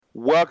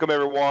Welcome,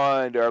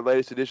 everyone, to our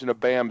latest edition of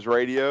BAMS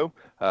Radio,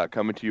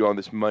 coming to you on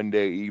this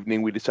Monday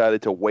evening. We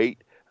decided to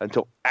wait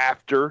until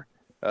after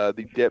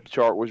the depth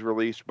chart was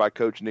released by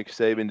Coach Nick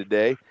Saban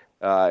today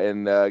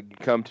and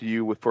come to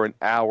you for an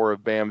hour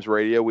of BAMS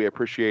Radio. We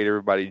appreciate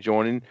everybody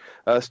joining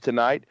us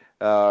tonight,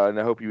 and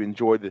I hope you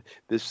enjoyed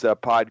this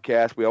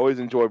podcast. We always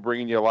enjoy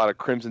bringing you a lot of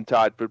Crimson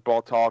Tide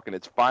football talk, and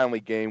it's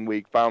finally game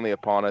week, finally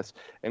upon us,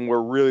 and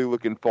we're really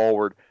looking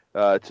forward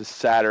to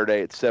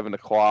Saturday at 7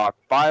 o'clock.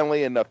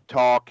 Finally, enough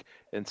talk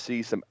and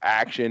see some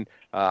action.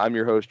 I'm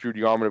your host, Drew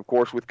DeArmond, of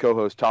course, with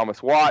co-host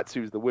Thomas Watts,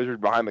 who's the wizard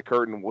behind the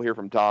curtain. We'll hear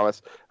from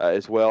Thomas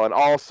as well. And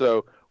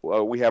also,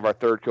 we have our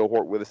third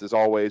cohort with us, as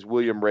always,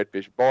 William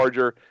Redfish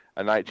Barger,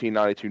 a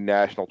 1992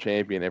 national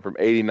champion, and from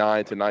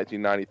 89 to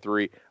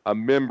 1993, a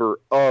member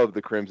of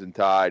the Crimson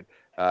Tide.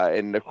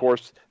 And, of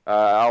course,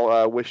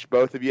 I'll wish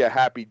both of you a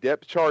happy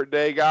depth chart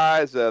day,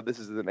 guys. This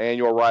is an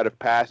annual rite of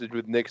passage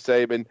with Nick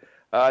Saban.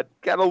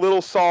 Got a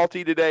little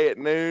salty today at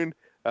noon.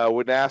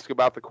 Wouldn't ask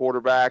about the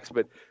quarterbacks,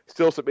 but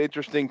still some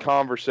interesting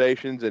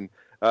conversations. And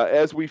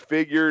as we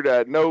figured,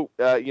 no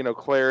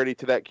clarity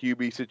to that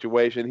QB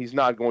situation. He's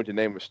not going to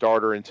name a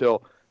starter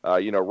until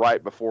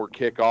right before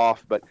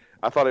kickoff. But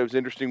I thought it was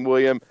interesting,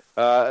 William.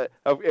 And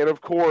of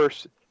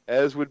course,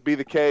 as would be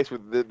the case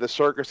with the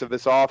circus of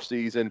this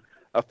offseason,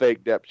 a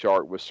fake depth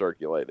chart was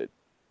circulated.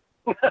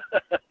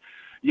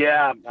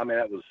 Yeah, I mean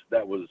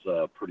that was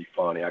pretty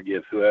funny. I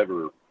give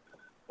whoever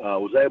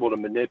was able to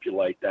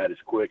manipulate that as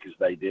quick as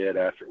they did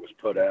after it was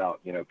put out.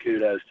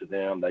 Kudos to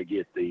them. They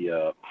get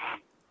the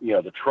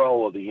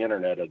troll of the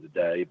internet of the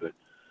day. But,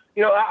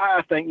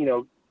 I think,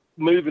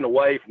 moving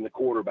away from the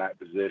quarterback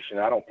position,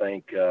 I don't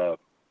think,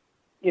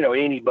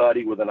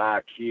 anybody with an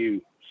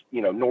IQ,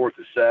 north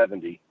of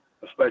 70,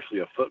 especially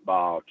a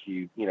football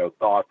IQ,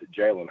 thought that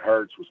Jalen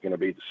Hurts was going to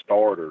be the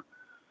starter,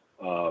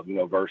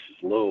 versus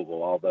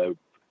Louisville, although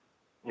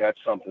that's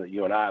something that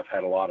you and I have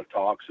had a lot of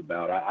talks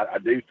about. I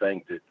do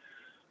think that,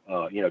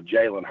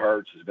 Jalen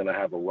Hurts is going to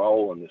have a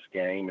role in this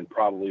game and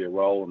probably a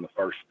role in the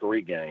first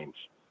three games.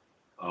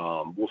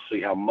 We'll see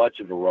how much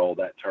of a role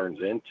that turns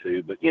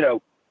into. But,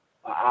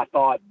 I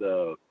thought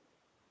the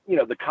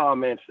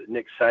comments that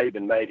Nick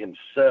Saban made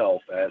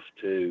himself as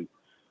to,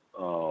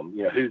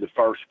 who the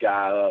first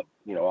guy up,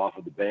 off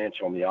of the bench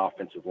on the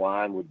offensive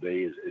line would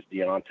be is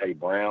Deontay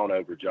Brown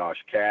over Josh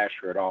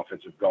Casher at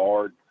offensive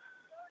guard.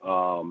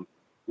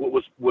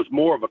 Was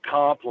more of a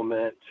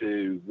compliment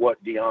to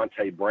what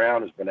Deontay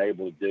Brown has been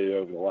able to do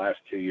over the last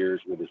 2 years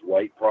with his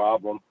weight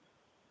problem,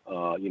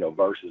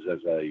 versus as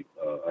a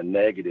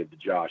negative to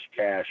Josh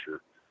Casher.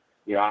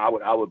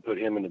 I would put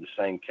him into the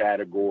same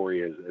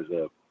category as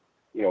a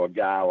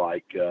guy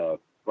like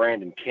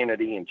Brandon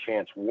Kennedy and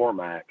Chance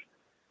Warmack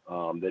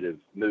that have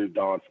moved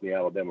on from the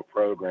Alabama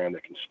program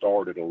that can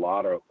start at a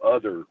lot of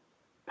other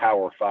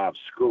Power 5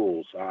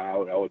 schools. I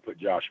would put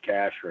Josh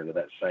Casher into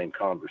that same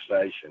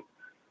conversation.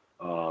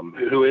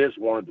 Who is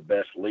one of the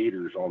best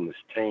leaders on this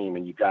team,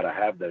 and you've got to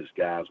have those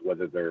guys,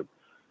 whether they're,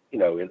 in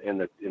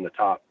the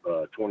top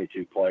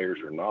 22 players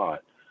or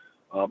not.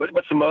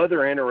 But some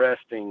other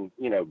interesting,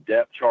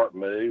 depth chart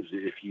moves,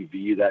 if you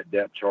view that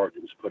depth chart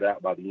that was put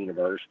out by the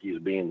university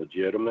as being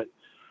legitimate.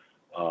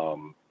 Are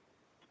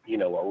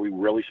we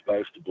really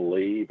supposed to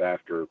believe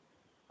after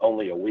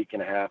only a week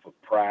and a half of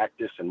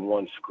practice and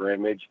one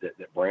scrimmage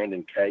that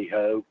Brandon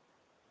Cahoe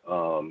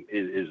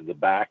is the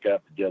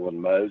backup to Dylan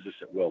Moses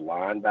at will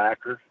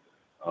linebacker?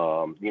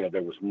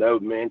 There was no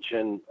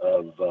mention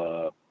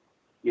of,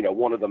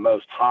 one of the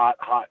most hot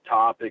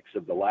topics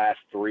of the last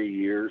 3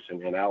 years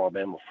in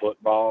Alabama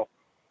football,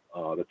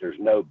 that there's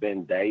no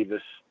Ben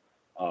Davis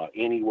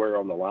anywhere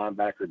on the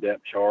linebacker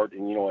depth chart.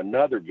 And,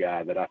 another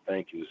guy that I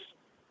think is,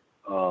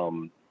 I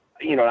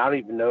don't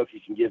even know if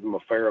you can give him a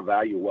fair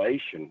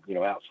evaluation,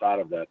 outside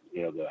of the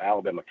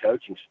Alabama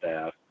coaching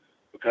staff,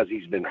 because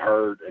he's been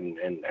hurt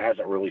and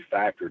hasn't really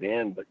factored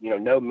in. But,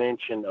 no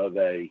mention of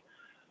a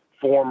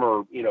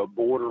former,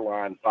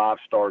 borderline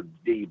 5-star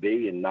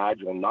DB and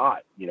Nigel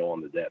Knott,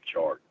 on the depth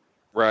chart.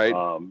 Right.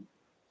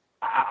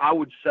 I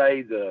would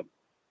say the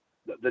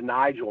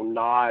Nigel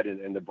Knott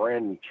and the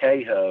Brandon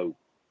Cahoe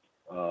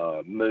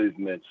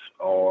movements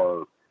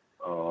are,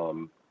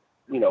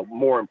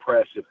 more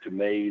impressive to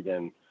me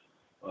than,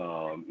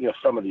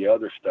 some of the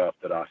other stuff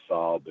that I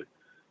saw. But,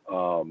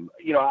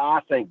 I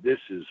think this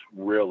is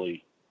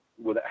really,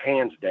 with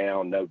hands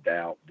down, no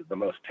doubt, the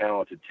most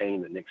talented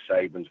team that Nick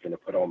Saban's going to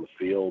put on the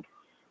field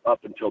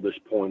up until this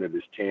point of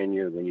his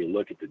tenure. When you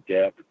look at the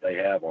depth that they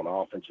have on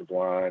offensive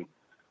line,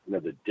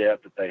 the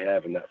depth that they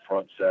have in that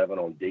front seven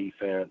on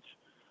defense,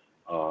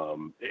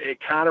 it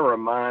kind of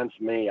reminds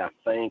me, I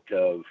think,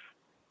 of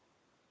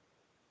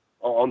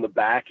on the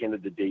back end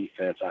of the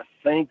defense. I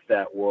think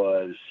that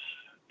was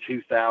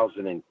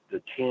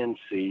 2010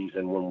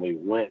 season when we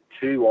went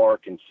to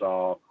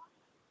Arkansas,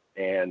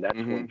 and that's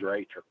when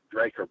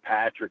Draker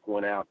Patrick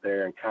went out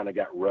there and kind of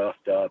got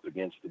roughed up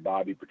against the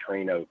Bobby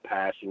Petrino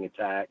passing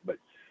attack. But,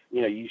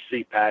 you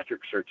see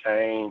Patrick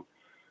Surtain,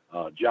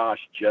 Josh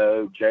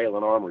Jobe,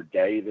 Jalen Armour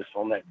Davis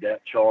on that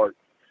depth chart.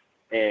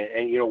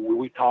 And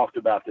we talked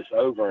about this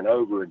over and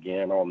over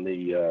again on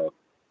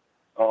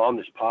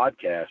this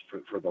podcast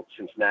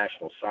since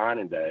National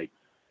Signing Day.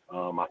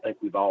 I think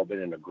we've all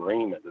been in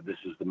agreement that this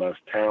is the most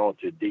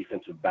talented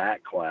defensive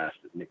back class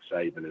that Nick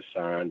Saban has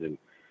signed, and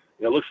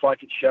it looks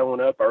like it's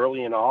showing up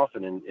early and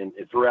often and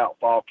throughout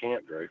fall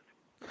camp, Drew.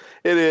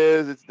 It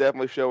is. It's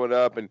definitely showing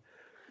up, and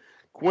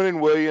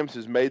Quinnen Williams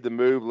has made the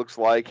move, looks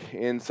like,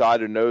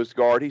 inside a nose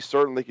guard. He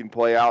certainly can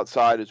play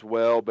outside as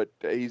well, but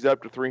he's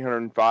up to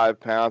 305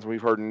 pounds.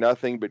 We've heard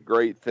nothing but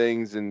great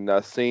things and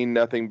seen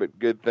nothing but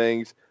good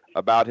things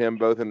about him,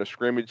 both in a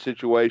scrimmage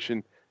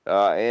situation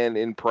and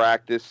in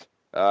practice,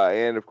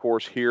 and, of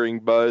course, hearing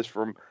buzz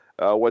from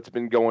what's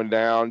been going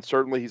down.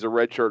 Certainly he's a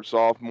redshirt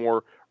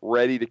sophomore,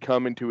 ready to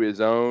come into his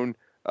own.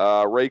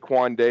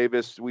 Raekwon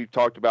Davis, we've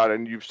talked about,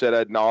 and you've said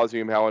ad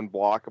nauseum how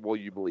unblockable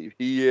you believe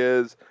he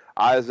is.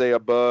 Isaiah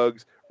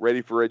Buggs,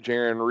 ready for a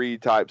Jaron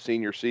Reed type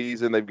senior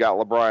season. They've got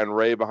LeBron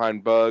Ray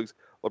behind Buggs.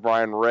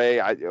 LeBron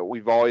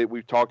Ray,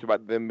 we've talked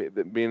about them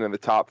being in the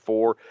top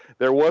 4.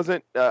 There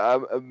wasn't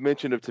a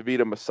mention of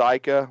Tavita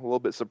Masaika, a little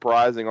bit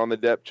surprising on the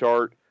depth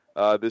chart.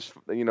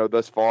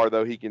 Thus far,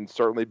 though, he can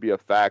certainly be a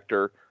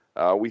factor.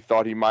 We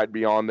thought he might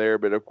be on there,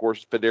 but of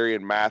course,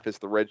 Fedarian Mathis,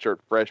 the redshirt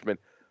freshman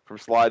from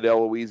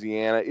Slidell,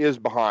 Louisiana, is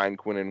behind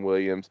Quinnen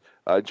Williams.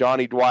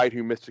 Johnny Dwight,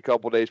 who missed a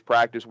couple days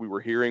practice, we were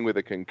hearing with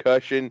a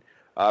concussion,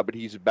 but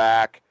he's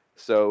back.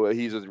 So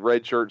he's a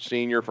redshirt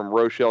senior from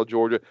Rochelle,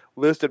 Georgia,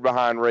 listed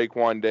behind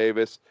Raekwon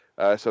Davis.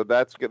 So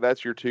that's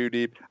your 2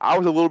 deep. I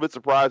was a little bit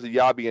surprised that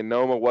Yabi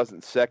Anoma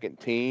wasn't second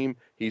team.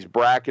 He's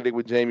bracketed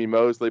with Jamie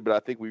Mosley, but I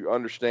think we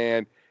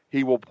understand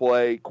he will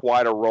play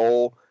quite a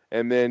role.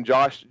 And then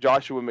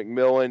Joshua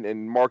McMillan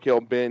and Markel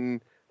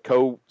Benton,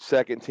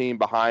 co-second team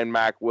behind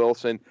Mac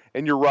Wilson.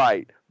 And you're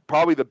right.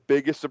 Probably the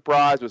biggest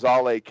surprise was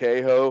Ale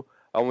Cahoe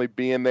only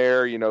being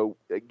there,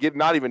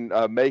 not even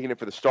making it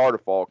for the start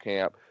of fall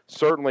camp,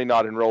 certainly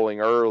not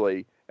enrolling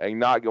early and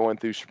not going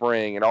through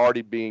spring and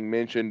already being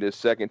mentioned as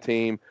second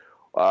team.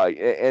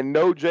 And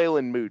no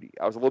Jalen Moody.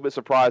 I was a little bit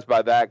surprised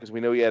by that because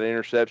we know he had an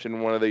interception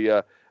in one of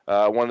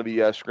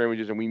the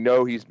scrimmages, and we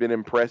know he's been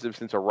impressive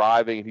since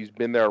arriving, and he's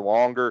been there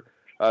longer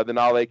than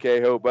Ale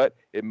Cahoe, but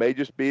it may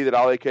just be that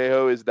Ale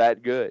Cahoe is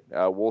that good.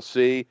 We'll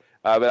see.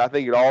 But I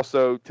think it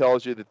also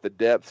tells you that the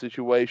depth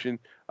situation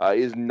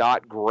is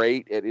not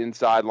great at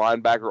inside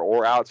linebacker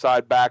or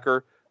outside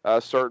backer,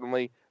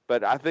 certainly.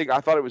 But I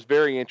thought it was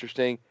very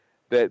interesting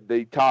that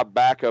the top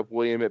backup,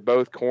 William, at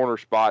both corner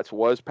spots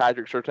was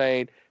Patrick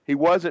Surtain. He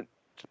wasn't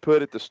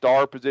put at the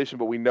star position,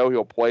 but we know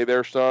he'll play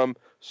there some,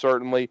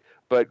 certainly.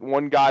 But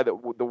one guy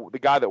the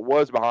guy that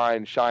was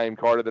behind Shyam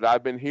Carter that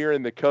I've been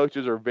hearing the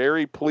coaches are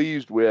very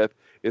pleased with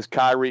is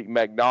Kyrique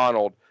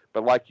McDonald.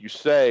 But like you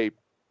say,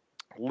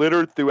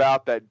 littered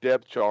throughout that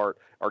depth chart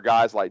are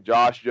guys like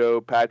Josh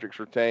Jobe, Patrick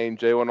Surtain,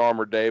 Jalen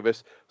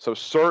Armour-Davis. So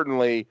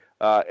certainly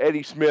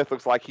Eddie Smith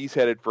looks like he's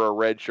headed for a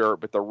red shirt,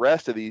 but the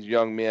rest of these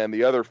young men,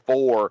 the other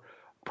 4,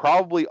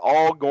 probably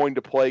all going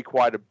to play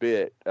quite a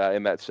bit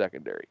in that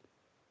secondary.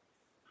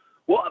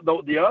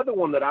 Well, the other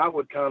one that I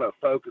would kind of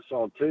focus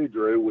on too,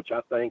 Drew, which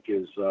I think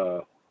is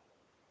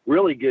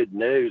really good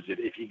news,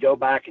 if you go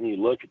back and you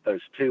look at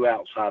those 2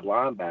 outside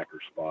linebacker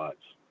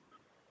spots,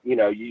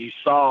 you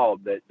saw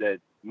that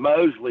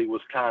Mosley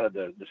was kind of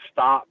the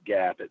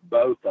stopgap at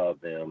both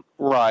of them.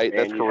 Right,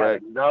 that's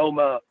correct.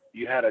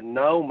 You had a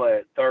Noma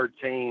at third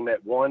team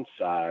at one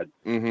side,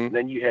 and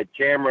then you had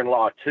Cameron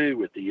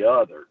Latu at the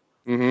other,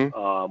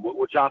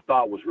 which I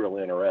thought was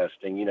really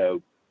interesting.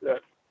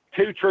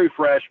 2 true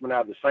freshmen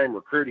out of the same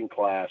recruiting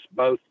class,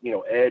 both,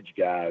 edge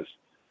guys.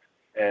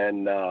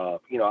 And,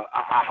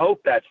 I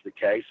hope that's the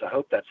case. I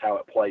hope that's how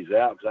it plays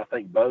out because I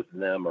think both of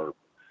them are,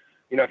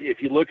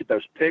 if you look at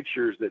those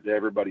pictures that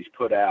everybody's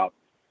put out,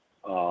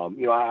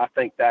 I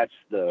think that's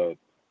the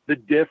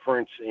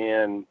difference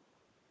in,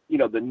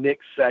 the Nick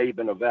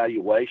Saban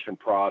evaluation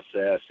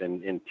process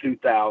in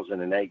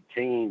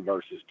 2018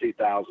 versus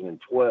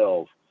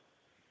 2012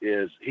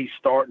 is he's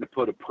starting to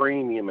put a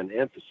premium and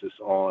emphasis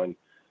on,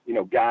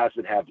 guys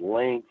that have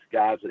length,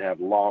 guys that have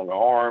long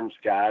arms,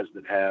 guys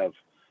that have,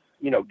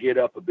 get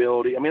up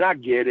ability. I mean, I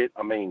get it.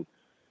 I mean,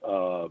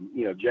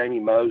 Jamie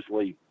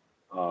Mosley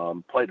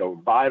played a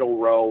vital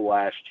role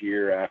last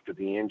year after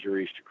the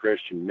injuries to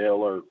Christian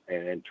Miller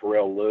and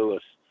Terrell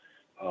Lewis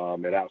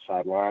at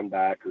outside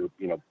linebacker.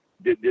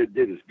 Did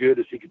as good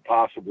as he could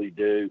possibly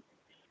do.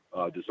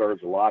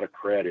 Deserves a lot of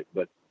credit.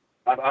 But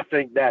I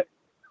think that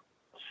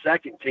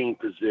second team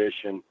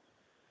position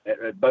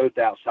at both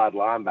outside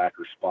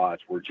linebacker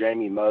spots where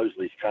Jamie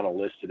Mosley's kind of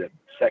listed at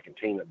second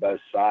team at both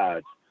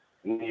sides.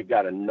 And then you've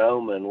got a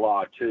Noma and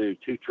Latu,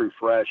 2 true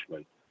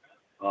freshmen.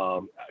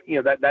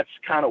 That's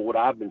kind of what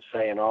I've been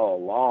saying all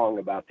along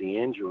about the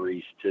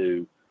injuries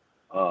to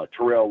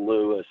Terrell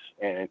Lewis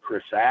and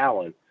Chris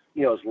Allen.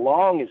 As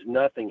long as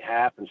nothing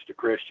happens to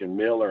Christian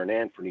Miller and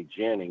Anthony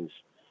Jennings,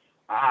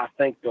 I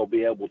think they'll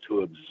be able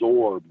to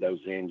absorb those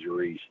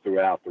injuries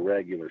throughout the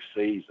regular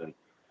season.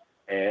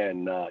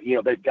 And,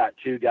 they've got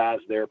 2 guys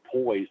there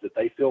poised that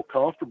they feel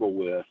comfortable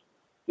with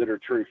that are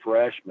true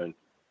freshmen.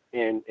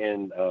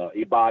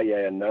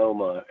 Ibaye and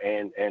Noma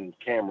and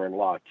Cameron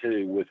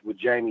Latu, with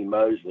Jamie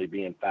Mosley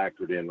being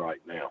factored in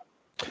right now.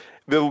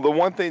 The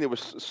one thing that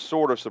was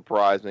sort of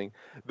surprising,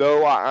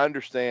 though I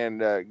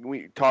understand,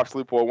 Tosh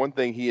Lupoy, one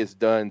thing he has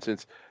done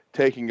since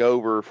taking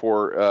over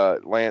for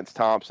Lance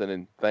Thompson,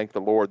 and thank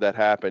the Lord that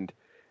happened,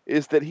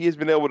 is that he has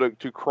been able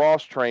to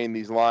cross-train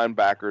these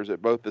linebackers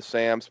at both the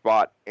Sam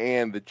spot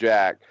and the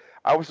Jack.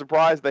 I was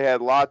surprised they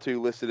had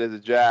Latu listed as a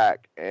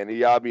Jack and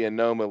Iyabi and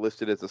Noma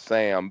listed as a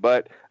Sam.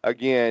 But,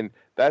 again,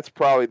 that's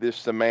probably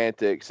just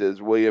semantics,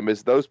 as William,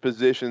 as those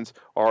positions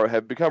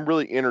have become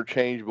really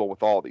interchangeable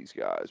with all these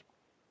guys.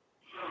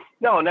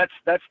 No, and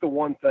that's the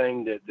one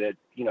thing that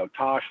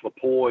Tosh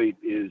Lupoy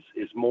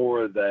is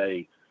more of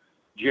a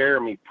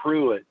Jeremy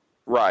Pruitt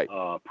right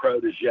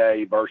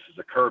protege versus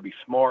a Kirby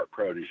Smart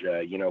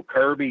protege.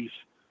 Kirby's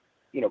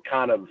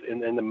kind of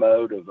in the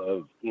mode of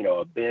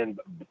a bend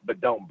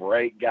but don't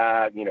break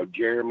guy.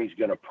 Jeremy's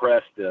going to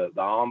press the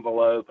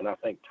envelope, and I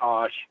think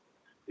Tosh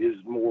is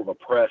more of a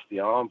press the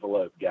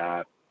envelope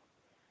guy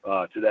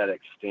to that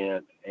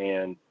extent.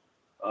 And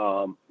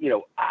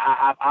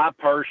I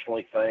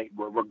personally think,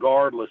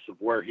 regardless of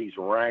where he's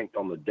ranked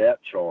on the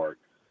depth chart,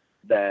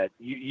 that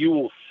you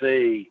will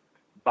see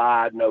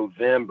by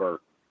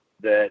November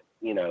that,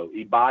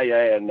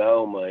 Ibaye and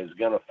Noma is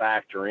going to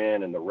factor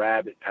in the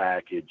rabbit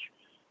package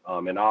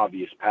in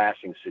obvious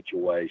passing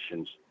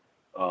situations,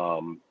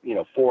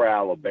 for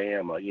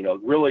Alabama.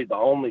 Really the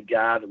only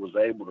guy that was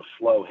able to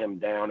slow him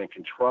down and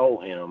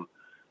control him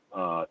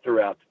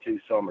throughout the two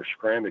summer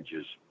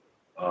scrimmages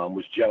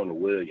was Jonah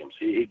Williams.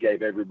 He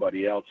gave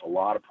everybody else a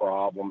lot of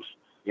problems.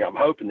 I'm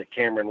hoping that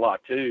Cameron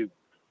Latu,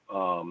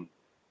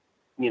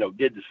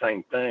 did the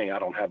same thing. I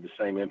don't have the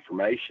same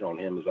information on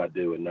him as I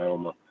do in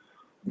Noma.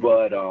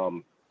 But,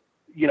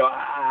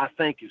 I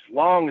think as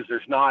long as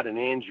there's not an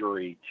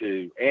injury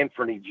to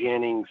Anthony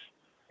Jennings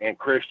and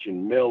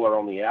Christian Miller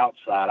on the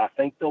outside, I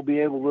think they'll be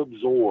able to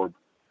absorb,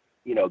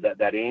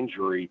 that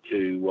injury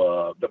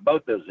to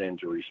both those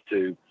injuries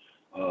to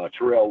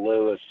Terrell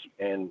Lewis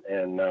and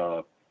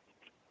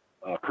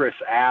Chris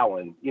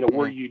Allen.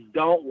 Where you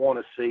don't want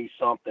to see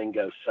something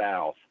go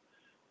south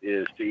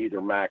is to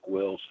either Mack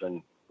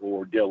Wilson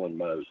or Dylan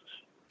Moses.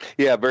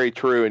 Yeah, very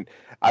true. And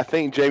I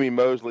think Jamie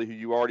Mosley, who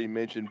you already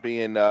mentioned,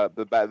 being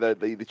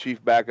the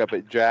chief backup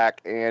at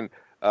Jack and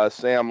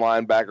Sam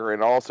linebacker,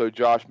 and also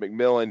Josh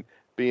McMillan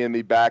being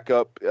the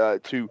backup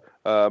to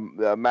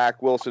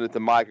Mack Wilson at the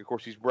Mike. Of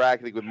course, he's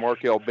bracketing with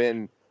Markel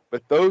Benton.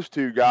 But those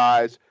two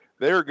guys,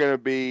 they're going to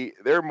be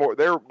their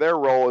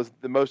role is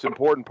the most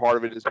important part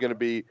of it is going to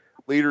be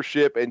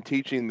leadership and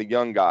teaching the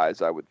young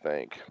guys, I would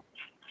think.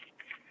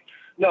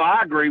 No,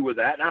 I agree with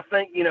that. And I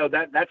think,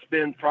 that's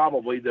been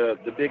probably the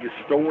biggest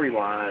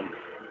storyline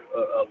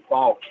of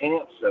fall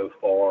camp so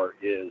far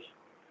is,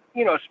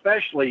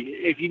 especially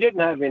if you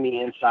didn't have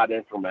any inside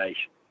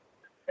information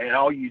and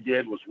all you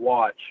did was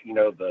watch,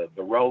 the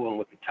Rolling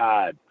with the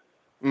Tide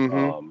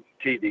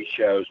TV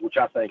shows, which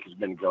I think has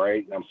been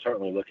great. And I'm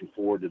certainly looking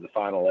forward to the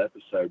final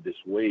episode this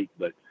week.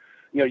 But,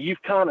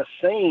 you've kind of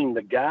seen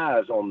the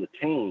guys on the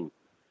team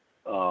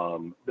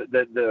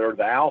that are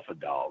the alpha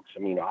dogs. I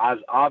mean,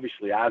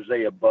 obviously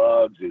Isaiah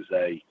Buggs is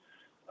a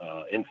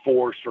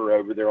enforcer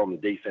over there on the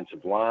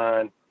defensive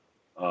line.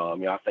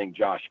 I think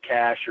Josh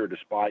Casher,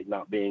 despite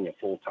not being a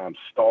full-time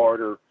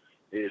starter,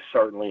 is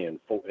certainly an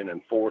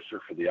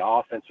enforcer for the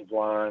offensive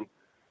line.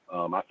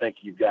 I think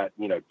you've got,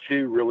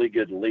 two really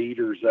good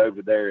leaders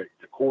over there at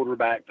the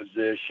quarterback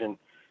position,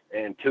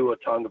 and Tua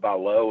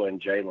Tagovailoa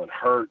and Jalen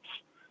Hurts.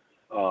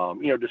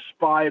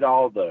 Despite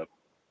all the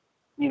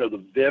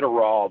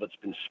vitriol that's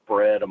been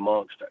spread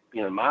amongst,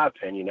 in my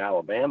opinion,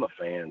 Alabama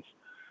fans,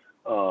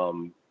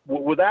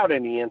 without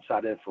any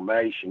inside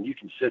information, you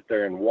can sit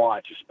there and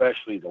watch,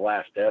 especially the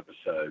last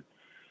episode,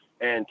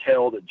 and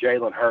tell that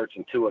Jalen Hurts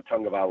and Tua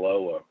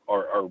Tagovailoa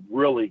are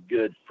really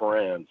good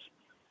friends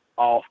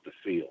off the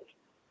field.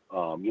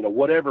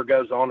 Whatever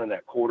goes on in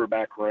that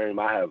quarterback room,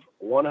 I have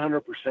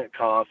 100%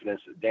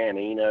 confidence that Dan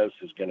Enos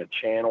is going to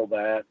channel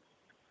that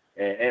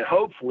and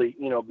hopefully,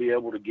 be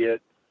able to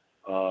get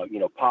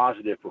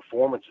positive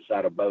performances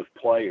out of both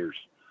players.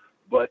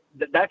 But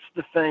that's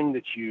the thing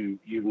that you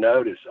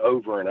notice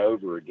over and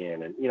over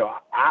again. And,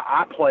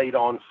 I played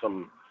on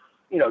some,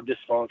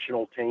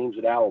 dysfunctional teams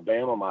at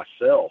Alabama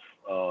myself.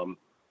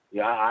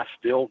 I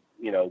still,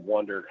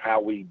 wonder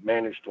how we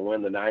managed to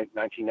win the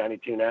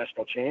 1992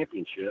 national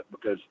championship,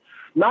 because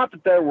not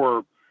that there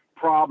were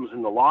problems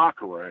in the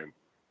locker room,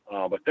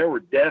 but there were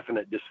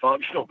definite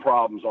dysfunctional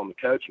problems on the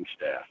coaching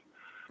staff.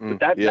 But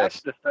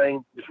that's the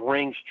thing that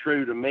rings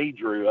true to me,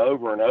 Drew,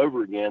 over and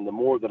over again. The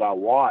more that I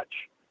watch,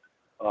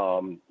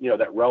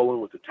 that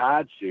Rolling with the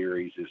Tide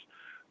series, is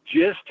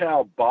just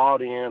how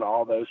bought in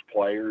all those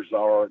players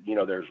are.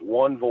 There's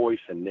one voice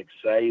in Nick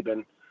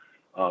Saban.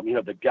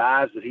 The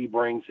guys that he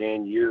brings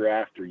in year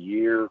after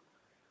year,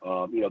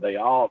 they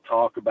all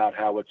talk about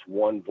how it's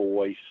one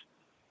voice,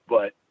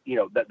 but,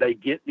 that they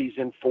get these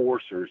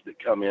enforcers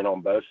that come in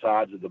on both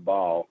sides of the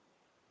ball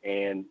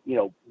And,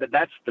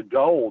 that's the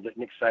goal that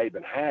Nick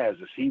Saban has,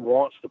 is he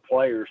wants the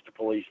players to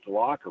police the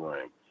locker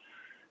room.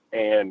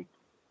 And,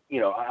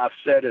 I've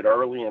said it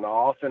early and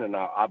often, and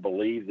I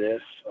believe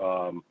this,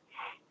 to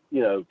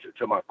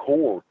my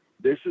core.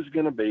 This is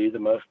going to be the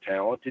most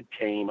talented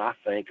team, I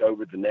think,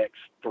 over the next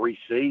 3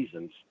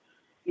 seasons,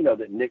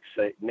 that Nick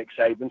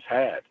Saban's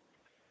had.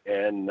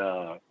 And,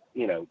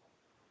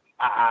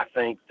 I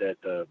think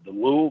that the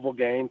Louisville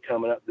game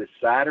coming up this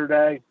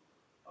Saturday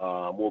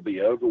will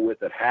be over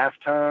with at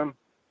halftime.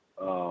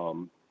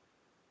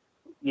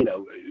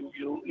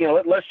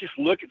 Let's just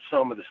look at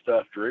some of the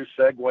stuff, Drew,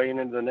 segueing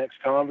into the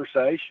next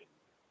conversation.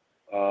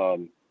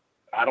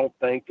 I don't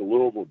think the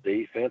Louisville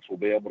defense will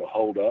be able to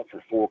hold up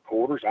for 4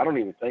 quarters. I don't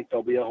even think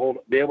they'll be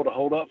able to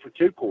hold up for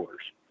 2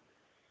 quarters.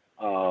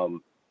 The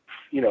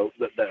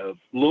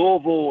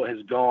Louisville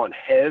has gone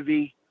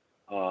heavy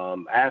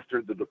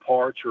after the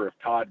departure of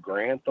Todd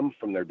Grantham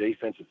from their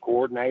defensive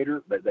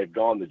coordinator. They've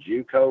gone the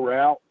JUCO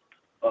route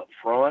up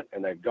front,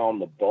 and they've gone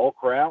the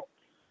bulk route.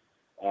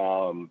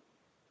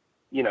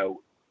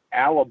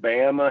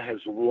 Alabama has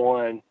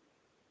won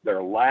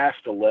their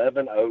last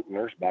 11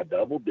 openers by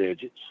double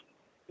digits.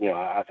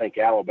 I think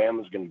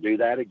Alabama's going to do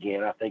that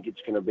again. I think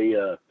it's going to be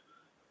a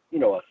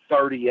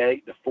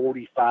 38 to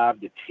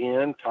 45 to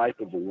 10 type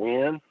of a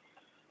win.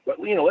 But,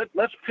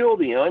 let's peel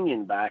the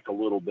onion back a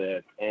little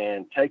bit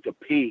and take a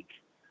peek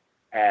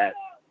at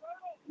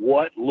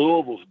what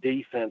Louisville's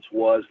defense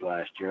was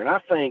last year. And I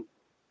think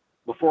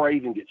before I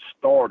even get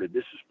started,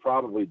 this is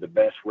probably the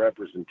best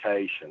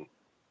representation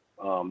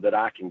that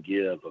I can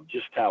give of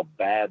just how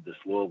bad this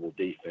Louisville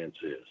defense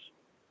is.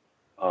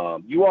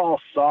 You all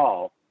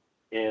saw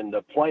in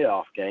the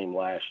playoff game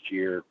last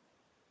year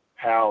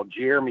how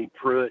Jeremy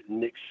Pruitt and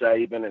Nick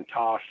Saban and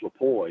Tosh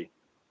Lapoy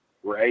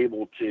were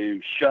able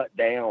to shut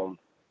down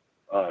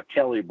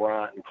Kelly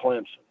Bryant and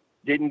Clemson.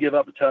 Didn't give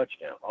up a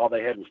touchdown. All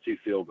they had was 2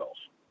 field goals.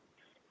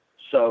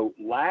 So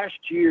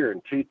last year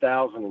in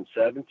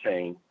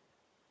 2017,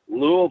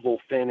 Louisville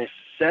finished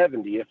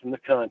 70th in the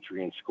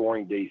country in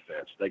scoring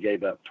defense. They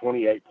gave up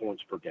 28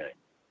 points per game.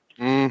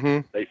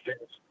 Mm-hmm.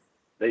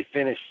 They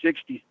finished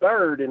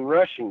 63rd in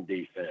rushing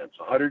defense,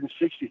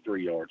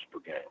 163 yards per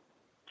game.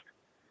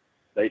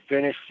 They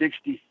finished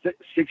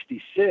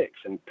 66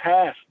 in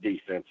pass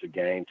defense a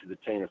game to the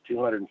tune of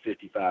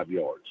 255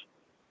 yards.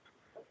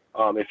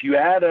 If you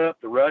add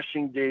up the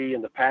rushing D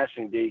and the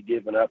passing D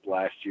given up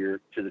last year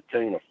to the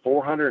tune of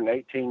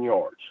 418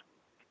 yards,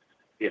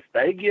 if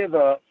they give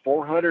up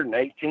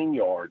 418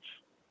 yards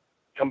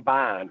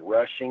combined,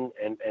 rushing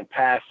and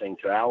passing,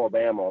 to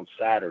Alabama on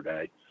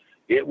Saturday,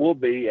 it will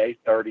be a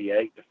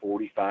 38 to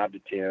 45 to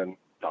 10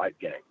 type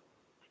game.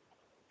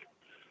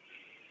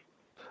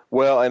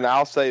 Well, and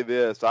I'll say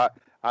this. I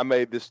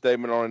made this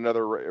statement on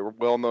another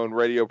well-known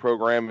radio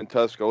program in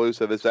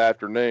Tuscaloosa this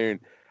afternoon.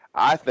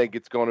 I think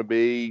it's going to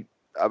be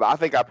 – I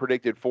think I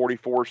predicted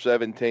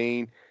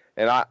 44-17,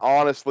 and I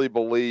honestly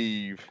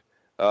believe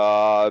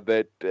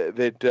that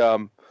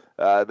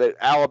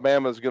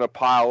Alabama is going to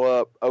pile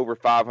up over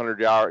 500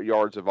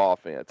 yards of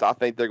offense. I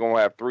think they're going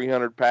to have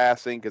 300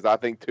 passing because I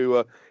think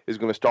Tua is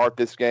going to start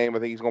this game. I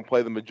think he's going to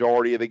play the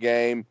majority of the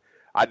game.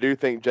 I do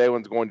think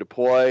Jalen's going to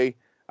play.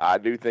 I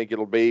do think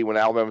it'll be when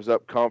Alabama's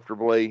up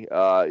comfortably.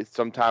 It's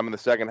sometime in the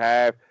second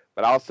half.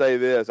 But I'll say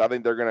this: I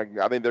think they're going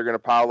to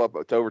pile up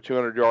to over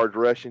 200 yards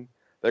rushing.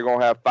 They're going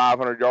to have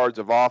 500 yards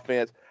of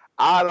offense.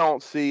 I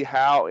don't see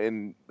how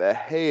in the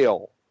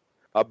hell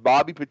a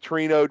Bobby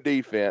Petrino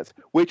defense,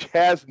 which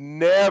has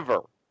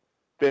never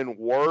been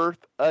worth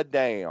a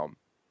damn,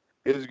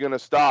 is going to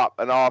stop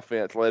an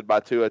offense led by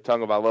Tua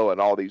Tagovailoa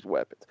and all these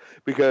weapons,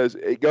 because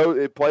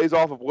it plays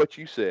off of what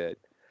you said.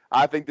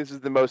 I think this is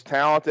the most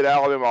talented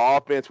Alabama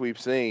offense we've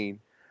seen,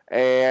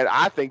 and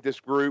I think this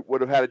group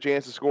would have had a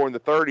chance to score in the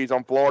 30s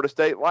on Florida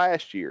State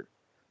last year.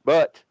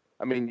 But,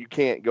 I mean, you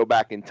can't go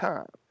back in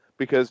time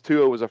because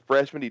Tua was a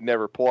freshman. He'd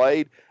never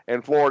played,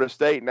 and Florida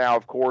State now,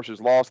 of course,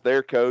 has lost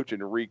their coach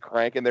and Reed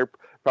Crank, and they're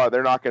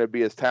not going to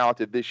be as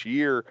talented this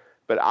year.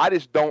 But I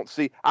just don't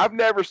see – I've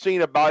never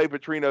seen a Bobby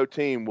Petrino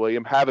team,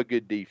 William, have a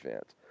good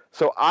defense.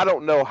 So I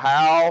don't know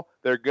how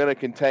they're going to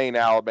contain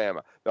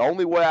Alabama. The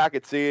only way I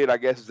could see it, I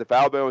guess, is if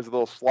Alabama was a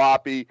little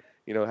sloppy,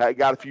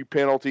 got a few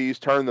penalties,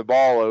 turned the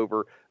ball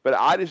over. But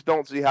I just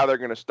don't see how they're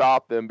going to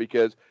stop them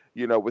because,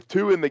 with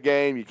Tua in the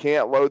game, you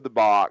can't load the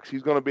box.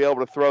 He's going to be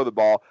able to throw the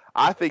ball.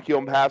 I think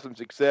he'll have some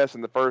success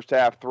in the first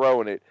half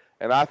throwing it,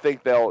 and I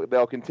think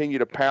they'll continue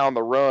to pound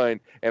the run.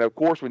 And, of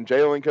course, when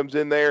Jalen comes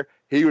in there,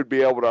 he would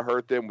be able to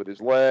hurt them with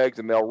his legs,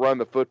 and they'll run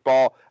the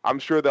football. I'm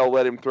sure they'll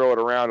let him throw it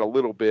around a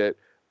little bit.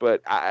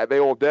 But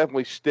they will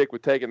definitely stick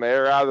with taking the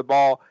air out of the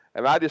ball.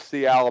 And I just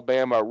see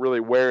Alabama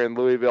really wearing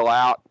Louisville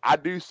out. I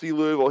do see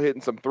Louisville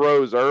hitting some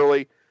throws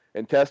early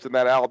and testing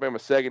that Alabama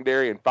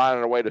secondary and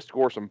finding a way to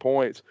score some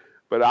points.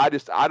 But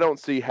I don't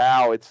see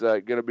how it's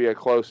going to be a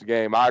close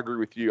game. I agree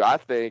with you. I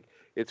think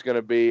it's going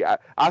to be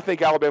I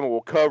think Alabama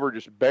will cover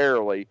just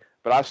barely,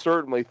 but I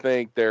certainly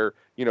think they're,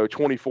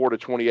 24 to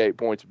 28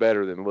 points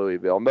better than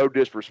Louisville. No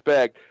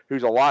disrespect,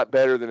 who's a lot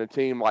better than a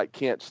team like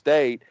Kent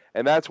State,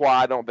 and that's why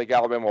I don't think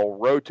Alabama will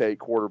rotate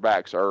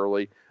quarterbacks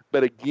early.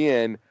 But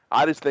again,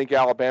 I just think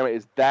Alabama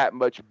is that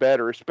much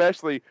better,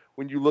 especially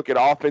when you look at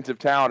offensive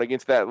talent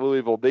against that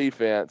Louisville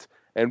defense.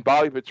 And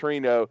Bobby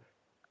Petrino,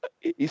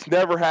 he's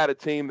never had a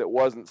team that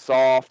wasn't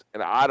soft,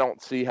 and I don't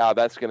see how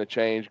that's going to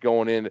change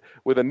going in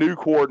with a new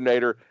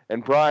coordinator.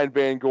 And Brian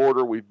Van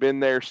Gorder, we've been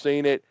there,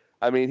 seen it.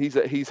 I mean,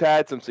 he's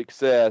had some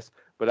success,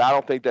 but I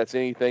don't think that's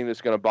anything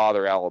that's going to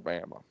bother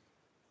Alabama.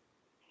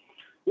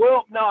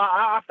 Well, no,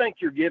 I think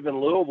you're giving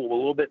Louisville a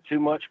little bit too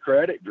much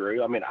credit,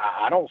 Drew. I mean,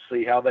 I don't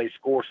see how they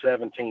score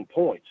 17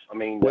 points. I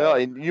mean, well,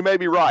 and you may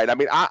be right. I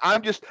mean,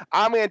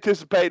 I'm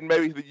anticipating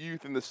maybe the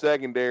youth in the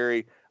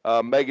secondary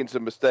making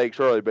some mistakes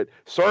early, but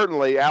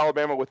certainly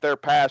Alabama with their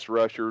pass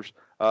rushers,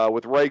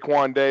 with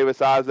Raekwon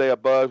Davis, Isaiah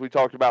Buzz, we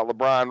talked about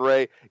LeBron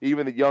Ray,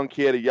 even the young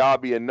kid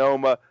Ayabi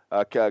Anoma,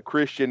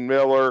 Christian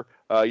Miller,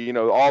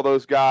 all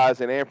those guys,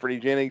 and Anthony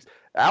Jennings.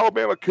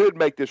 Alabama could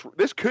make this.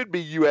 This could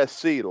be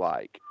USC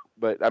like.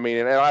 But, I mean,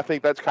 and I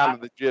think that's kind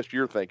of the gist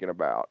you're thinking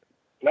about.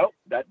 Nope,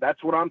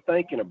 that's what I'm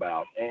thinking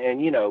about.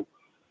 And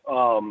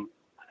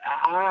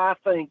I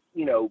think,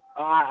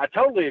 I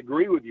totally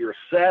agree with your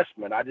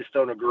assessment. I just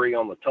don't agree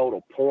on the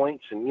total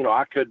points. And,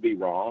 I could be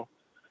wrong.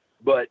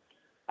 But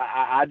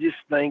I just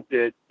think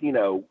that,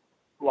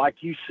 like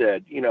you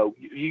said, you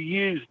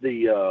used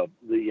the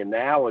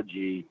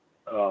analogy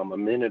a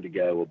minute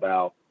ago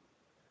about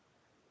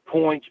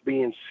points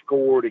being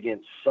scored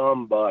against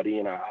somebody,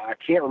 and I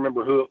can't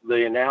remember who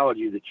the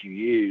analogy that you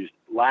used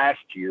last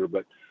year,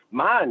 but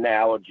my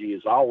analogy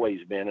has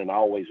always been and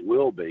always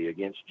will be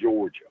against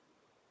Georgia.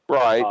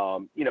 Right.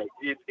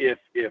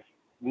 If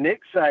Nick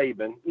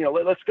Saban,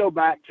 let's go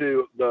back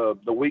to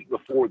the week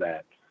before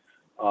that,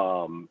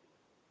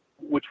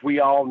 which we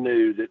all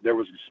knew that there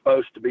was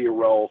supposed to be a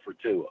role for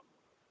Tua.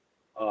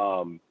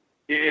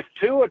 If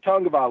Tua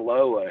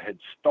Tagovailoa had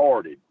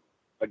started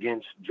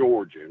against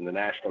Georgia in the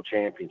national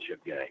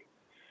championship game,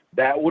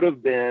 that would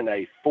have been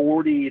a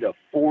 40 to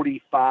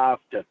 45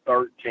 to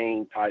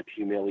 13 type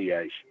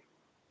humiliation.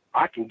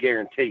 I can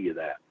guarantee you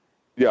that.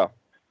 Yeah.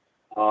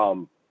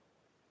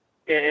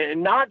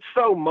 And not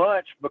so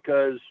much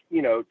because,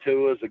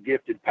 Tua's a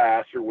gifted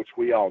passer, which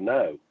we all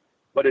know,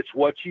 but it's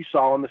what you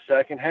saw in the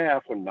second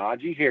half when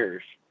Najee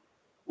Harris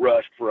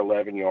rushed for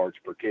 11 yards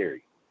per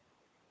carry.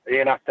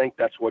 And I think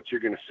that's what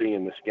you're going to see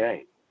in this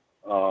game.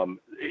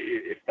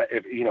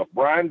 If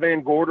Brian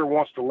Van Gorder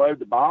wants to load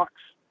the box,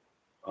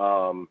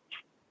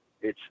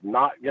 it's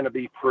not going to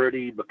be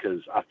pretty,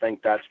 because I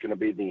think that's going to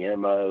be the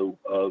MO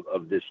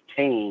of this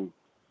team,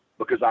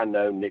 because I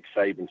know Nick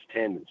Saban's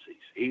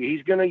tendencies.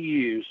 He's going to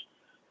use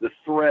the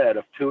threat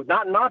of two.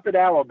 Not that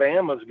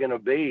Alabama's going to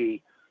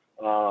be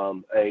a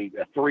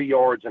 3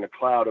 yards in a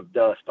cloud of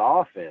dust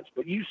offense,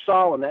 but you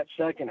saw in that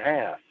second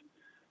half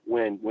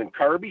when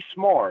Kirby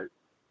Smart,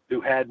 who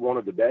had one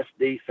of the best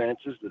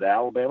defenses that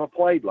Alabama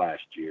played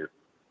last year,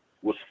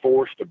 was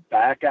forced to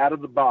back out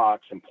of the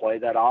box and play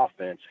that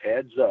offense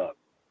heads up.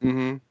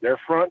 Mm-hmm. Their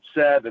front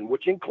seven,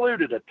 which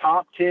included a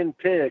top 10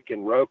 pick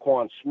in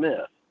Roquan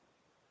Smith,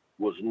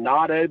 was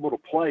not able to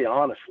play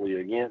honestly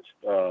against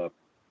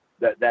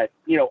that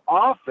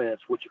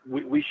offense, which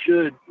we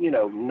should,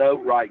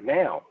 note right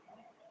now,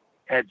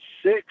 had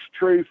 6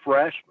 true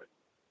freshmen.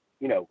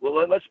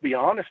 Let's be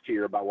honest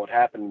here about what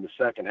happened in the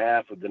second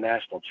half of the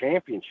national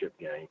championship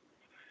game.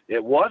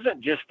 It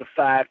wasn't just the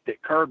fact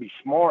that Kirby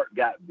Smart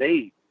got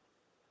beat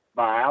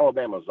by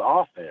Alabama's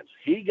offense.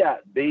 He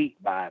got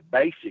beat by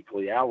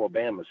basically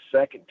Alabama's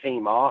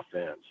second-team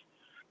offense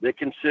that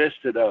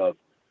consisted of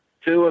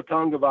Tua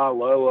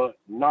Tagovailoa,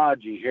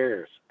 Najee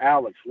Harris,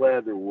 Alex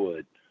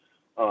Leatherwood,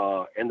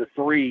 and the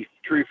 3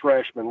 true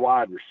freshman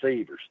wide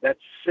receivers. That's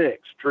 6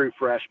 true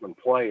freshman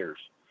players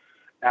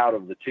out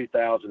of the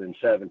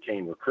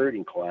 2017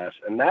 recruiting class.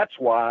 And that's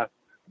why,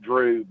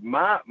 Drew,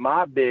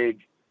 my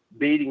big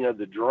beating of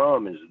the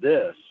drum is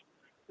this,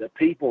 that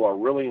people are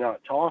really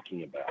not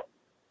talking about.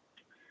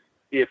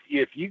 If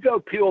you go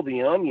peel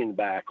the onion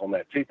back on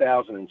that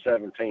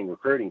 2017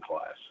 recruiting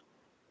class,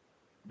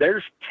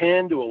 there's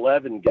 10 to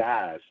 11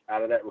 guys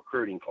out of that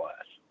recruiting class.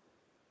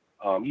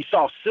 You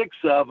saw 6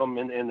 of them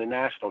in the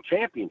national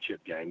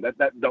championship game.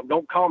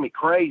 Don't call me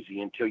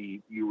crazy until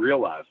you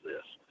realize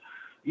this.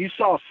 You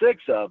saw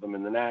 6 of them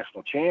in the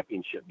national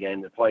championship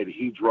game that played a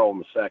huge role in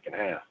the second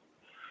half.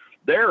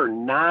 There are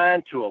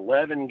 9 to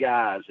 11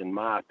 guys, in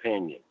my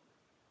opinion,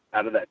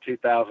 out of that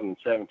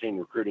 2017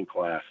 recruiting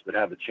class that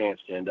have a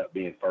chance to end up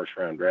being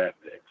first-round draft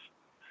picks.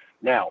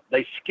 Now,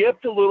 they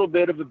skipped a little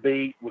bit of a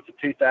beat with the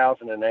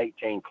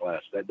 2018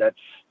 class. They got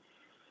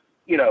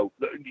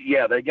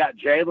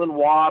Jalen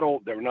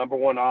Waddle, their number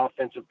 1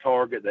 offensive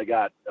target. They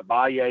got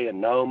Abaye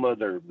Anoma,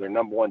 their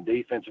number 1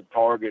 defensive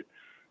target.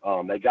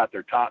 They got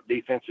their top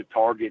defensive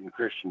target in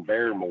Christian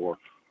Barrymore.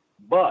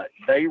 But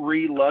they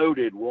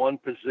reloaded one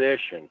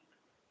position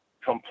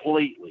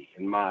completely,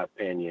 in my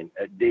opinion,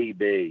 at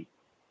DB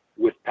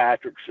with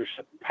Patrick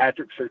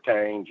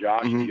Surtain,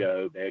 Josh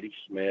Jobe, Eddie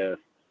Smith,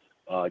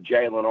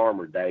 Jalen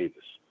Armour-Davis.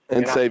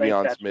 And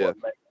Savion Smith.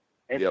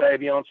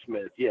 Savion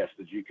Smith, yes,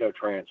 the JUCO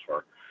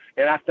transfer.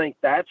 And I think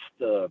that's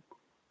the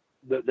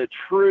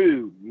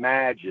true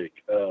magic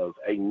of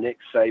a Nick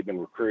Saban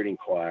recruiting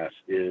class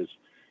is,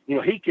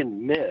 he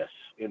can miss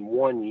in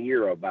 1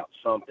 year about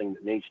something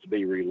that needs to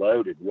be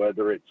reloaded,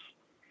 whether it's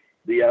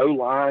the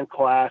O-line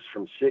class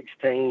from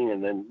 16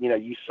 and then,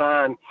 you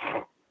sign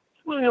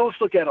 – let's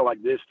look at it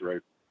like this,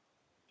 Drew.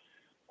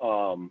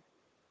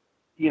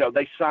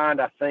 They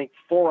signed, I think,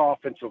 4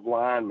 offensive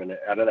linemen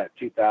out of that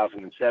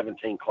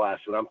 2017 class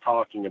that I'm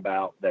talking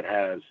about that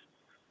has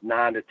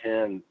 9 to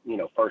 10,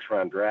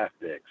 first-round draft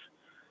picks.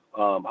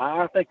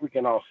 I think we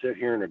can all sit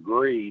here and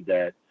agree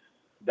that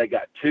they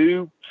got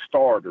 2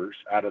 starters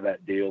out of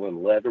that deal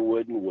in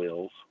Leatherwood and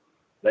Wills.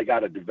 They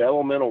got a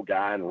developmental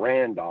guy in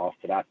Randolph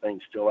that I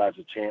think still has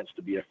a chance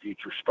to be a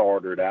future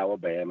starter at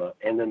Alabama.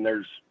 And then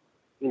there's,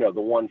 the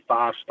 1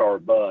 5-star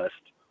bust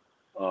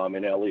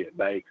in Elliott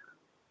Baker.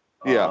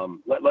 Yeah.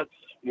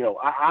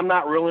 I'm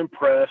not real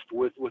impressed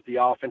with the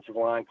offensive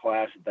line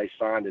class that they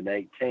signed in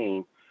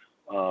 18.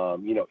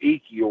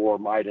 Ekiyor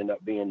might end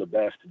up being the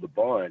best of the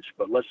bunch,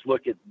 but let's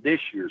look at this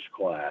year's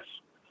class.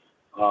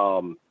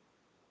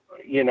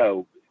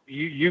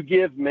 You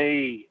give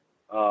me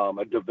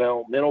a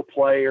developmental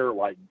player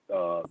like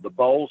the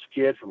Bowles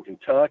kid from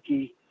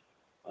Kentucky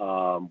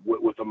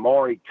with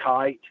Amari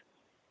Kite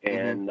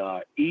and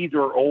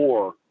either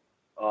or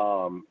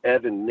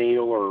Evan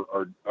Neal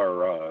or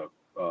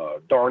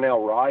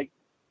Darnell Wright,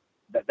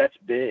 that's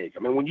big. I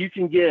mean, when you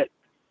can get,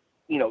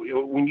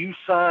 when you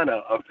sign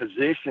a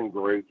position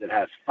group that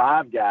has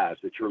 5 guys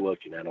that you're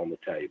looking at on the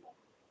table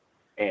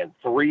and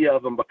 3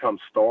 of them become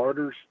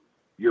starters,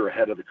 you're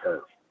ahead of the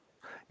curve.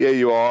 Yeah,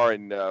 you are.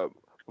 And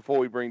before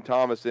we bring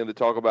Thomas in to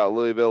talk about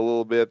Louisville a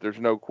little bit, there's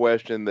no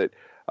question that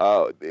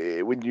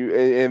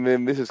and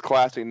then this is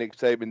classic Nick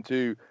Saban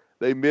too,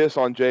 they miss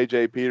on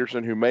J.J.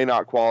 Peterson, who may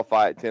not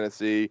qualify at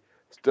Tennessee,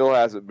 still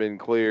hasn't been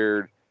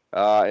cleared.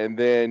 And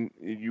then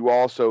you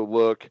also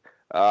look,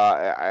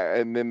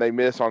 and then they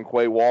miss on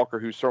Quay Walker,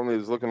 who certainly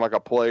is looking like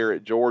a player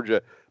at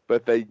Georgia.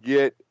 But they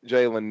get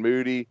Jalen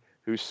Moody,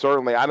 who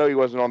certainly, I know he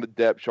wasn't on the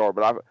depth chart,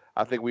 but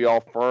I think we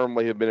all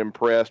firmly have been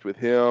impressed with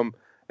him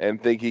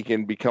and think he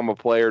can become a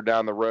player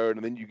down the road.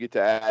 And then you get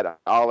to add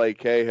Ale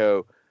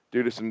Cajo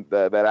due to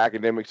that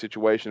academic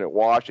situation at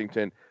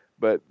Washington.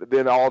 But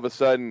then all of a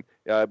sudden,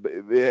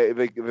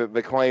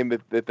 the claim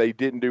that they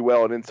didn't do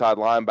well at inside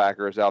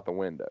linebacker is out the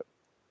window.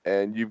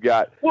 And you've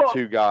got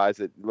 2 guys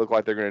that look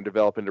like they're going to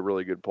develop into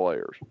really good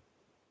players.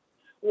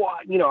 Well,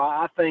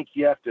 I think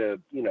you have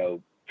to,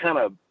 kind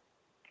of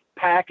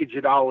package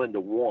it all into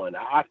one.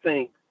 I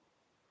think,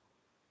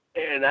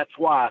 and that's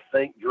why I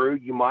think, Drew,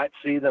 you might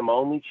see them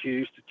only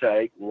choose to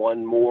take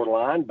 1 more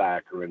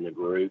linebacker in the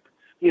group.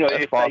 That's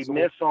if possible.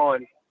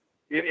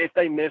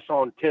 they miss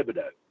on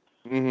Thibodeau.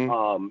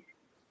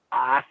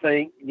 I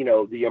think,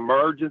 the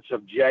emergence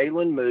of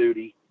Jalen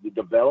Moody, the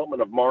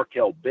development of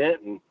Markel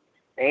Benton,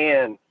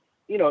 and,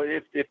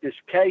 if this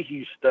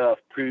Cahew stuff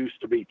proves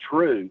to be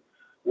true,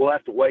 we'll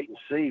have to wait and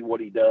see what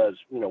he does,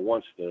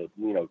 once the,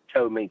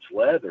 toe meets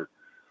leather.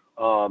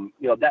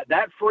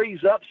 That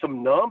frees up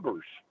some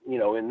numbers,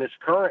 in this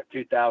current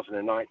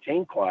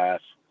 2019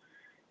 class.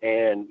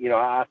 And,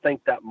 I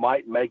think that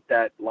might make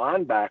that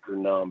linebacker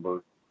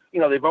number,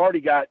 they've already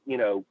got,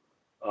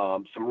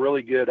 some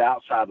really good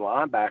outside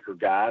linebacker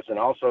guys and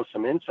also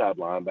some inside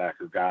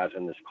linebacker guys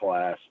in this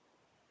class.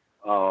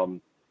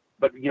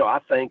 But, I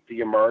think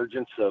the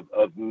emergence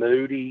of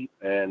Moody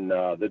and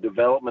the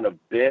development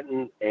of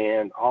Benton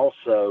and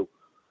also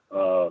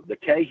the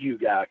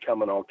Cahew guy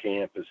coming on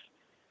campus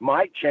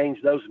might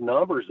change those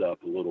numbers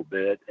up a little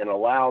bit and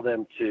allow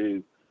them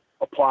to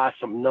apply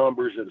some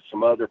numbers at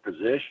some other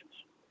positions.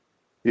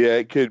 Yeah,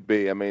 it could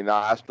be. I mean,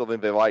 I still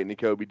think they like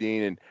Nakobe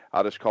Dean, and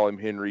I'll just call him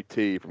Henry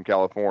T. from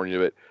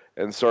California.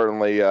 And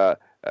certainly Kevon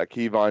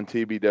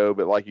Thibodeau,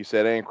 but like you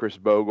said, and Chris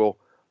Bogle.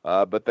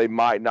 But they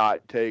might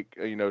not take,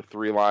 3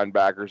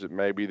 linebackers. It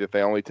may be that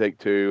they only take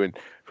 2. And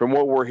from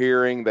what we're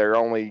hearing, they're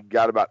only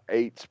got about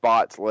 8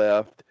 spots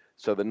left.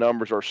 So the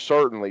numbers are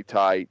certainly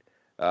tight.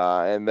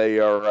 And they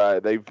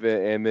are,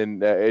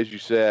 as you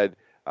said,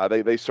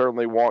 they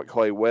certainly want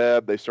Clay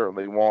Webb. They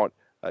certainly want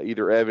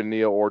either Evan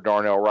Neal or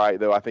Darnell Wright,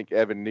 though I think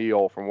Evan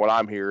Neal, from what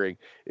I'm hearing,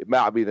 it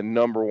might be the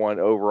number 1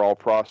 overall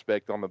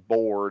prospect on the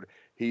board.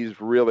 He's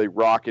really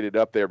rocketed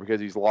up there because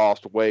he's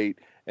lost weight,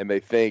 and they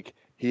think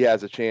he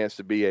has a chance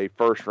to be a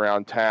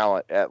first-round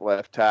talent at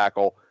left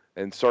tackle,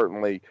 and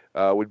certainly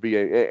would be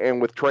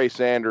and with Trey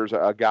Sanders,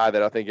 a guy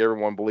that I think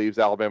everyone believes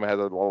Alabama has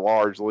a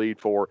large lead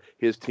for,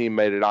 his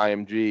teammate at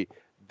IMG,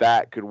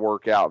 that could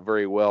work out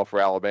very well for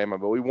Alabama.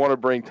 But we want to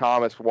bring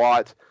Thomas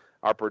Watts,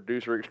 our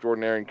producer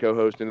extraordinaire and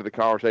co-host, into the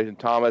conversation.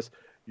 Thomas,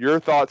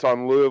 your thoughts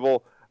on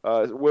Louisville?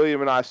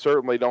 William and I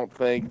certainly don't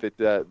think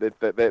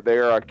that they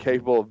are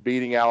capable of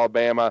beating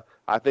Alabama.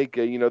 I think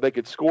they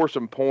could score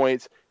some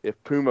points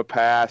if Puma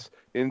Pass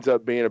ends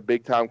up being a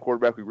big-time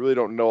quarterback. We really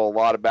don't know a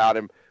lot about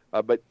him,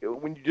 But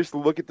when you just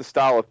look at the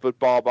style of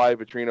football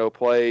Bobby Petrino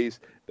plays,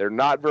 they're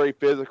not very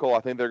physical.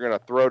 I think they're going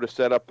to throw to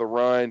set up the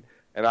run,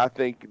 and I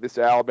think this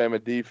Alabama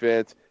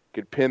defense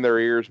could pin their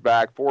ears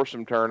back, force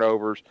some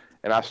turnovers,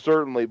 and I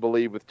certainly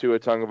believe with Tua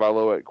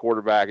Tagovailoa at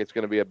quarterback, it's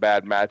going to be a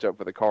bad matchup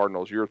for the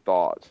Cardinals. Your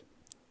thoughts?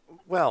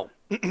 Well,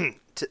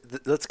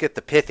 let's get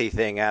the pithy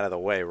thing out of the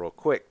way real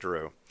quick,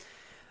 Drew.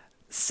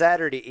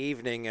 Saturday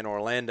evening in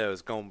Orlando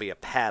is going to be a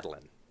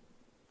paddling.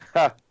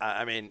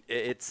 I mean,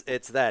 it's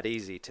that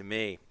easy to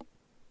me.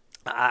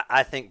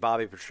 I think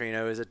Bobby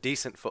Petrino is a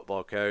decent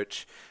football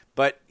coach,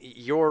 but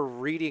your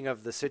reading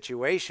of the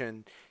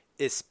situation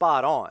is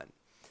spot on.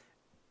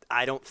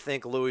 I don't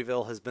think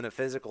Louisville has been a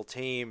physical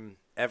team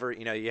ever.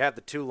 You know, you have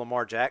the 2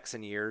 Lamar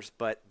Jackson years,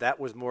 but that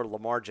was more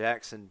Lamar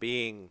Jackson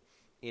being,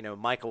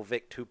 Michael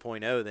Vick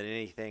 2.0 than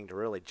anything to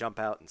really jump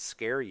out and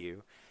scare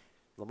you.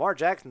 Lamar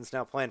Jackson's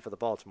now playing for the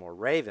Baltimore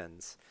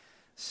Ravens.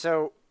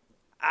 So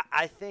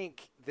I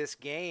think this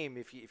game,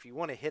 if you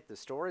want to hit the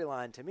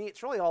storyline, to me,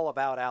 it's really all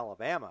about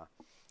Alabama.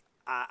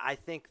 I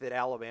think that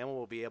Alabama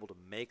will be able to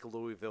make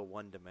Louisville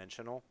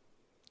one-dimensional.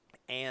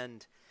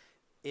 And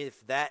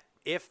if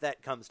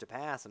that comes to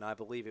pass, and I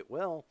believe it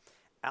will,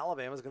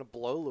 Alabama's going to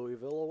blow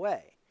Louisville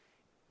away.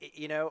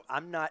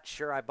 I'm not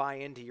sure I buy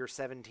into your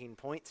 17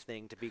 points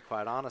thing, to be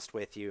quite honest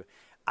with you.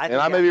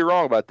 I may be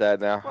wrong about that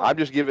now. Well, I'm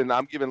giving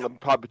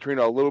Bobby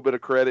Petrino a little bit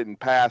of credit and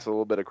Pass a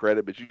little bit of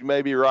credit, but you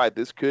may be right.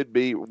 This could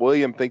be,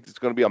 William thinks it's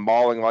going to be a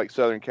mauling like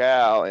Southern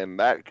Cal, and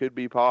that could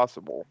be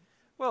possible.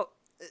 Well,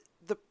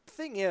 the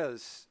thing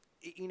is,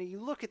 you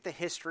look at the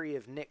history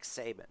of Nick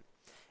Saban,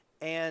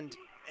 and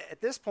at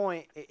this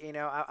point,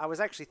 I was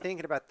actually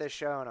thinking about this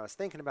show, and I was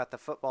thinking about the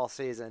football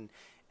season,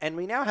 and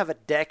we now have a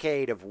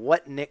decade of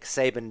what Nick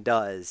Saban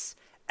does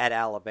at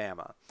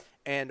Alabama.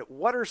 And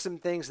what are some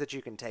things that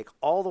you can take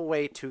all the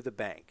way to the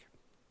bank?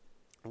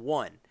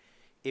 One,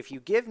 if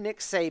you give Nick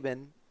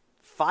Saban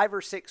 5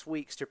 or 6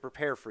 weeks to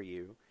prepare for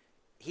you,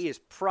 he is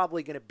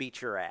probably going to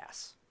beat your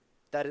ass.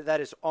 That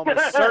is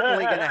almost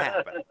certainly going to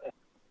happen.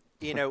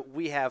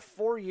 We have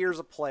 4 years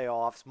of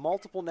playoffs,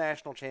 multiple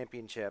national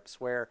championships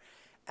where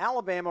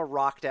Alabama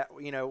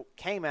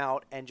came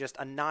out and just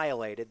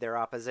annihilated their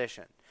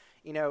opposition.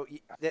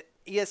 That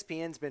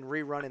ESPN's been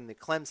rerunning the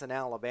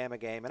Clemson-Alabama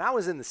game, and I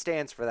was in the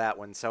stands for that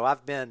one, so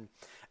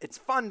it's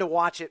fun to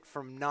watch it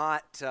from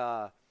not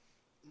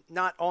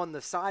on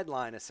the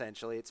sideline,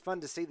 essentially. It's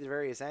fun to see the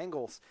various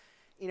angles.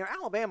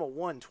 Alabama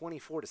won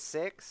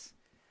 24-6,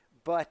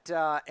 but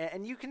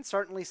and you can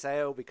certainly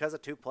say, because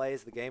of 2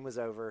 plays, the game was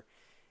over.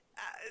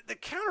 The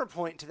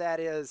counterpoint to that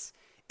is,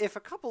 if a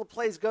couple of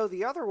plays go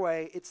the other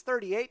way, it's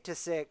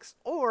 38-6,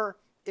 or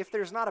if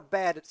there's not a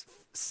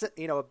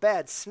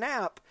bad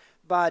snap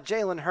by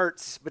Jalen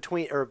Hurts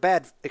a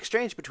bad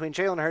exchange between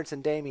Jalen Hurts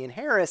and Damian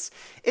Harris,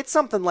 it's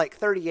something like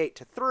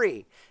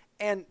 38-3.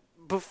 And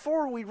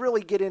before we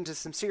really get into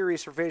some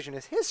serious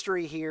revisionist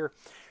history here,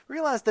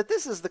 realize that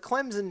this is the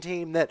Clemson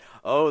team that,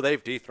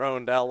 they've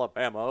dethroned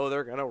Alabama.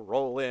 They're going to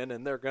roll in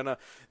and they're going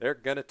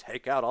to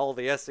take out all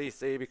the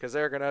SEC because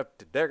they're going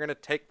to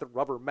take the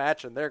rubber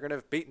match and they're going to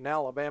have beaten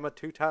Alabama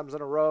 2 times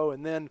in a row.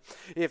 And then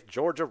if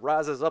Georgia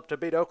rises up to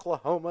beat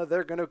Oklahoma,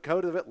 they're going to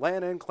go to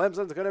Atlanta and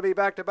Clemson's going to be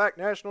back-to-back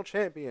national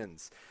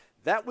champions.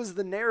 That was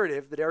the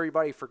narrative that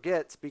everybody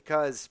forgets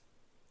because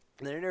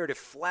the narrative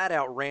flat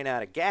out ran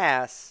out of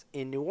gas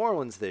in New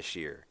Orleans this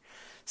year.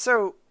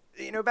 So,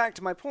 back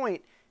to my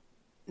point,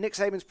 Nick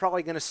Saban's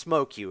probably going to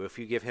smoke you if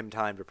you give him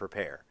time to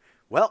prepare.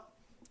 Well,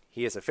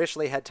 he has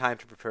officially had time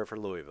to prepare for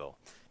Louisville.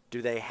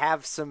 Do they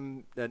have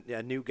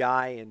a new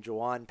guy in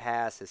Juwan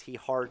Pass? Is he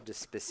hard to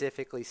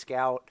specifically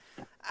scout?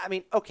 I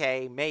mean,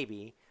 okay,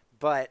 maybe,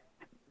 but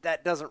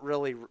that doesn't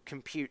really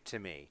compute to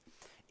me.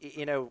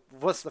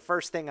 What's the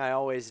first thing I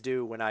always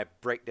do when I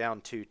break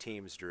down 2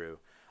 teams, Drew?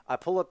 I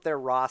pull up their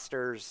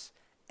rosters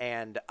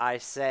and I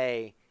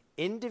say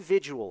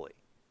individually,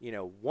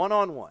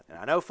 one-on-one. And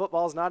I know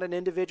football is not an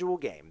individual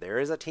game. There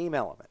is a team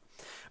element.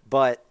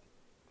 But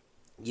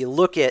you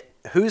look at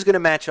who's going to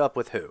match up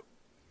with who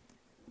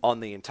on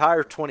the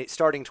entire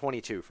starting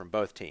 22 from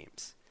both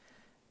teams.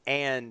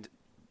 And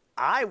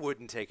I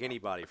wouldn't take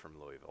anybody from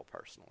Louisville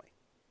personally.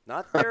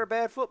 Not that they're a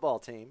bad football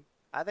team.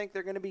 I think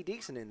they're going to be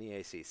decent in the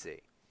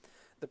ACC.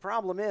 The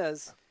problem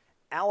is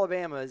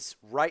Alabama's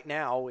right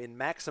now in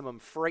maximum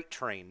freight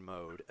train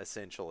mode,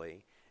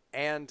 essentially.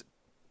 And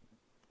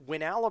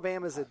when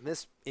Alabama's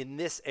in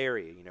this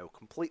area,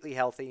 completely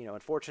healthy,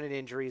 unfortunate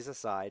injuries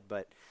aside,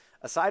 but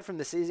aside from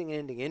the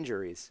season-ending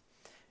injuries,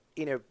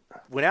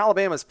 when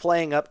Alabama's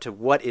playing up to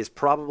what is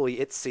probably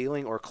its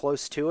ceiling or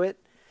close to it,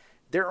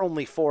 there are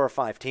only 4 or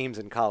 5 teams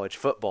in college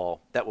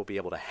football that will be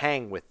able to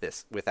hang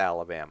with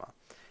Alabama.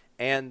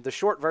 And the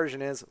short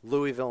version is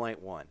Louisville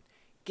ain't one.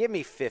 Give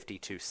me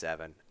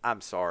 52-7.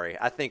 I'm sorry.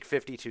 I think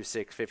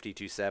 52-6,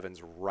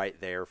 52-7's right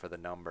there for the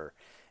number.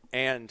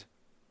 And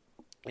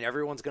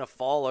everyone's going to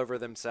fall over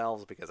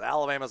themselves because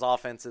Alabama's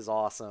offense is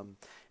awesome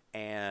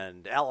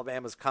and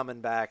Alabama's coming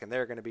back and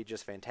they're going to be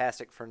just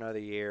fantastic for another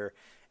year.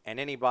 And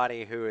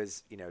anybody who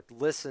has,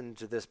 listened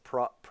to this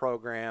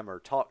program or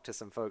talked to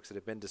some folks that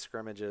have been to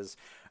scrimmages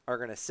are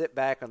going to sit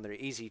back on their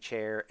easy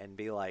chair and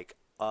be like,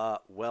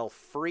 well,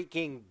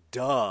 freaking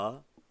duh.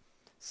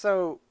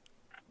 So,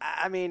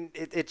 I mean,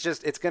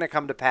 it's going to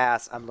come to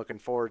pass. I'm looking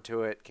forward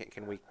to it.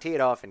 Can we tee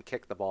it off and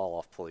kick the ball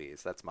off,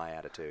 please? That's my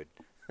attitude.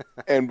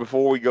 And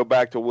before we go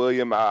back to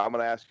William, I'm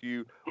going to ask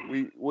you,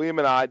 William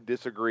and I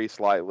disagree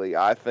slightly.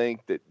 I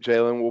think that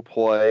Jalen will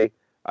play.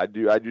 I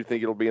do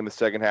think it'll be in the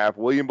second half.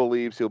 William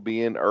believes he'll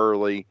be in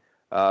early,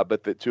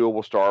 but that Tua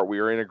will start. We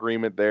are in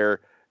agreement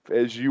there.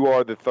 As you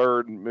are the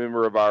third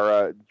member of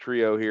our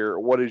trio here,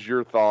 what is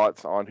your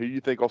thoughts on who you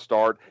think will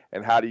start,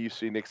 and how do you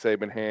see Nick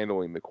Saban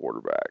handling the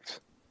quarterbacks?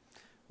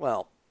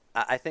 Well,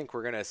 I think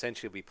we're going to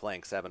essentially be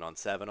playing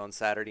 7-on-7 on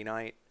Saturday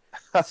night.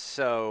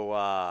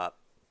 So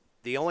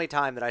the only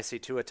time that I see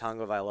Tua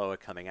Tagovailoa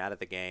coming out of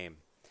the game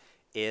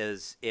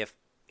is if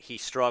he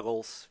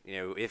struggles.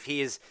 If he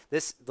is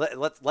this.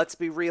 Let's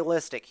be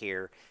realistic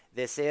here.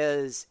 This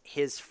is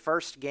his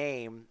first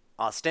game,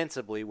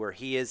 ostensibly, where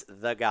he is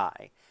the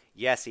guy.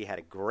 Yes, he had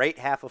a great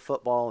half of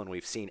football, and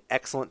we've seen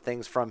excellent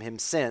things from him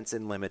since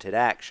in limited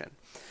action.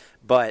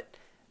 But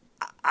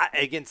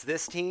against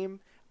this team,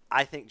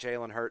 I think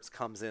Jalen Hurts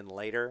comes in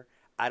later.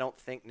 I don't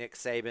think Nick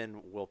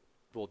Saban will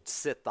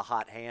sit the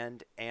hot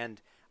hand, and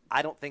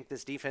I don't think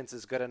this defense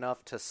is good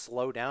enough to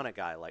slow down a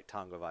guy like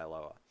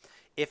Tagovailoa.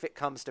 If it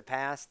comes to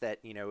pass that,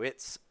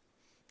 it's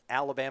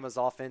Alabama's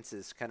offense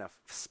is kind of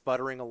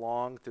sputtering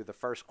along through the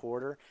first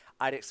quarter,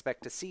 I'd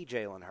expect to see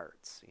Jalen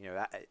Hurts.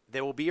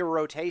 There will be a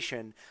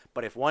rotation,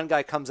 but if one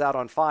guy comes out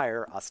on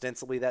fire,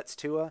 ostensibly that's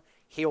Tua,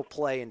 he'll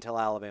play until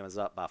Alabama's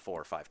up by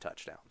 4 or 5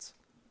 touchdowns.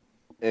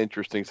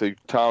 Interesting. So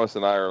Thomas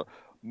and I are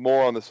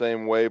more on the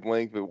same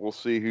wavelength, but we'll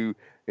see who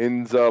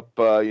ends up,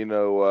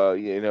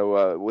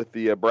 with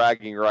the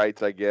bragging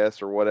rights, I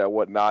guess, or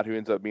whatnot, who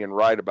ends up being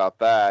right about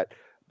that.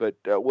 But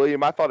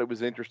William, I thought it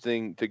was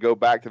interesting to go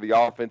back to the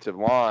offensive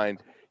line.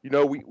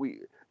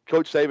 We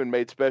Coach Saban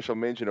made special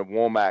mention of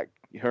Womack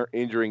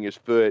injuring his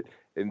foot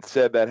and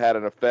said that had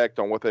an effect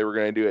on what they were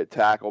going to do at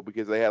tackle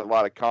because they had a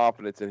lot of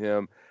confidence in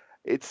him.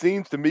 It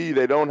seems to me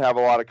they don't have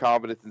a lot of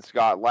confidence in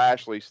Scott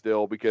Lashley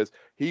still because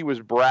he was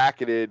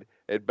bracketed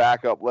at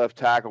backup left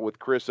tackle with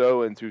Chris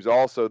Owens, who's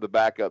also the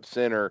backup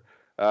center.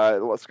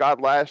 Scott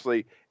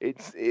Lashley,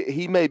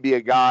 he may be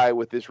a guy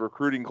with this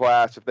recruiting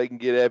class if they can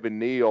get Evan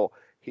Neal.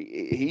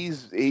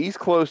 He's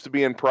close to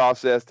being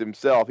processed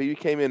himself. He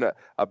became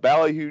a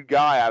ballyhooed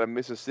guy out of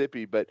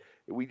Mississippi, but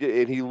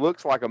he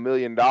looks like $1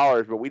 million,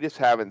 but we just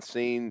haven't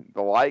seen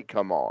the light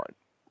come on.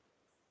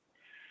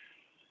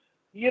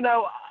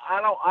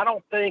 I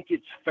don't think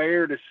it's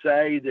fair to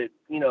say that,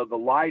 the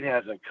light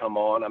hasn't come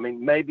on. I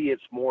mean, maybe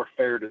it's more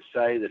fair to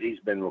say that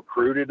he's been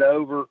recruited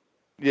over.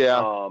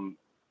 Yeah.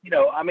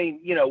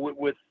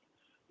 With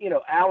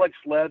Alex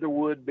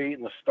Leatherwood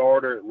being the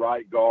starter at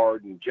right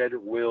guard and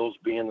Jedrick Wills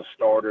being the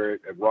starter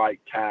at right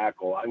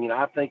tackle. I mean,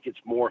 I think it's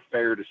more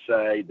fair to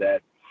say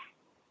that,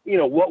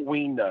 what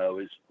we know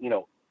is,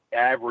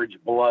 average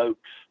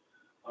blokes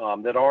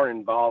that aren't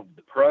involved in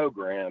the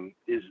program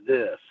is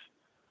this.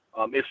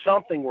 If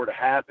something were to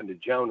happen to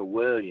Jonah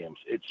Williams,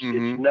 it's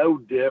no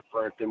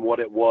different than what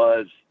it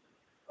was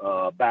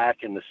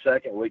back in the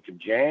second week of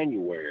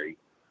January.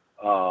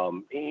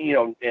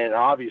 And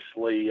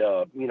obviously,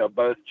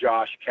 both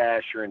Josh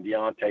Casher and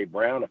Deontay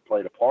Brown have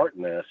played a part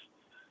in this.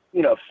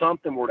 If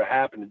something were to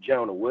happen to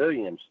Jonah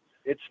Williams,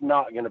 it's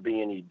not going to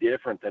be any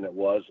different than it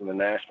was in the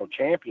national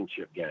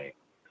championship game.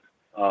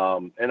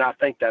 And I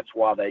think that's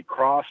why they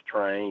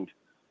cross-trained,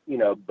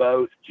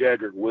 both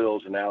Jedrick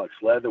Wills and Alex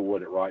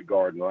Leatherwood at right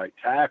guard and right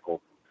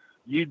tackle.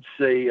 You'd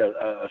see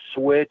a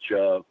switch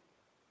of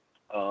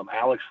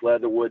Alex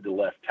Leatherwood to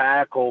left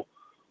tackle,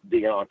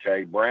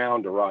 Deontay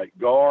Brown to right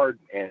guard,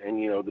 and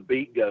the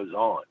beat goes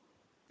on.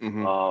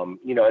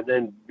 Mm-hmm. And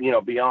then,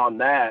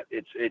 beyond that,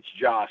 it's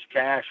Josh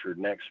Casher,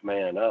 next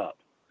man up.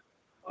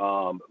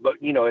 But,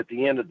 at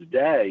the end of the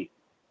day,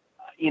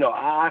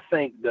 I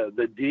think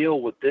the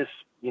deal with this,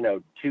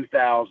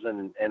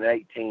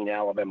 2018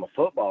 Alabama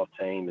football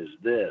team is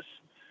this.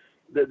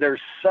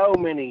 There's so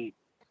many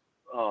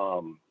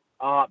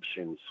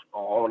options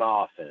on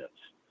offense,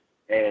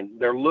 and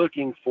they're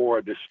looking for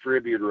a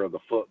distributor of the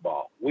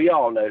football. We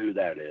all know who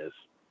that is.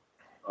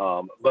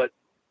 But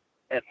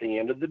at the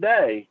end of the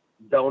day,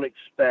 don't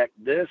expect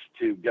this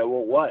to go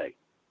away.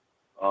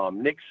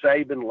 Nick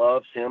Saban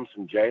loves him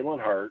some Jalen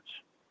Hurts.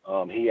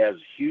 He has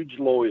huge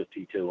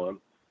loyalty to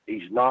him.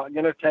 He's not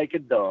going to take a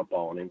dump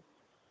on him.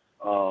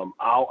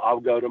 I'll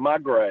go to my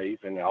grave,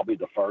 and I'll be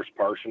the first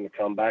person to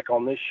come back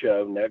on this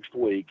show next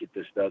week if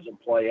this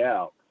doesn't play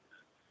out.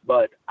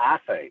 But I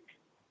think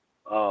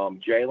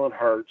Jalen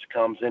Hurts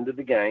comes into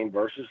the game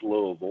versus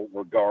Louisville,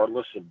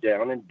 regardless of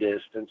down and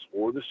distance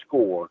or the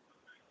score.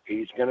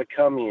 He's going to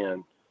come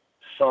in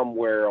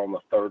somewhere on the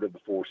third of the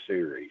fourth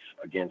series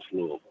against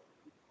Louisville.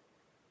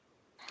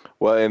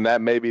 Well, and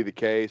that may be the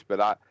case,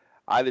 but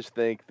I just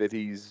think that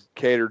he's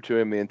catered to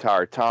him the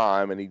entire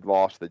time, and he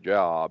lost the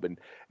job. And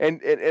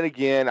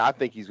again, I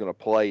think he's going to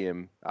play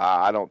him.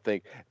 I don't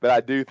think, but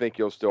I do think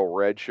he'll still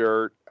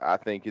redshirt. I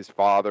think his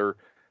father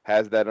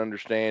has that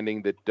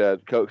understanding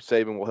that Coach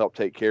Saban will help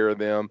take care of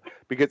them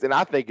and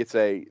I think it's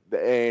and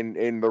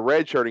the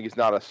redshirting is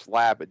not a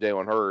slap at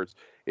Jalen Hurts.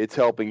 It's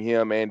helping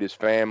him and his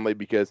family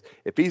because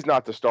if he's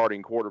not the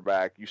starting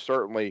quarterback, you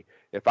certainly,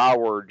 if I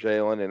were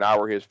Jalen and I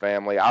were his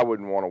family, I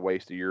wouldn't want to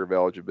waste a year of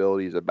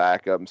eligibility as a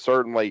backup. And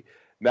certainly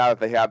now that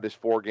they have this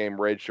 4-game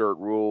redshirt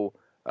rule,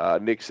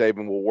 Nick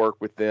Saban will work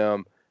with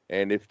them.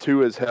 And if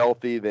Tua is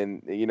healthy,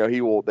 then they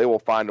will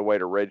find a way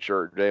to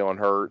redshirt Jalen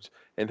Hurts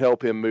and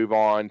help him move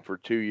on for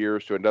 2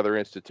 years to another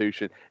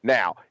institution.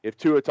 Now, if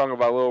Tua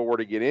Tagovailoa were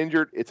to get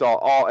injured, it's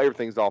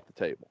everything's off the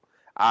table.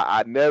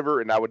 I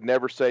would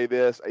never say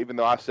this, even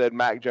though I said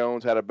Mac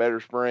Jones had a better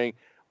spring.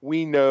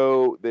 We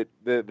know that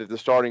the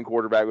starting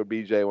quarterback would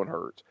be Jalen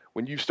Hurts.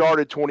 When you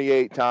started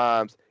 28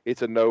 times,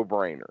 it's a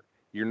no-brainer.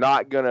 You're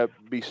not going to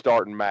be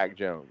starting Mac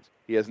Jones.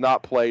 He has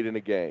not played in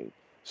a game.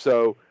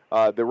 So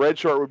the red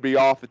shirt would be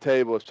off the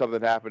table if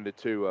something happened to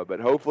Tua. But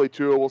hopefully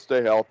Tua will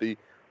stay healthy,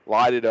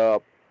 light it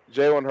up.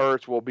 Jalen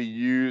Hurts will be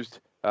used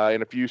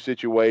in a few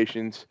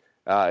situations.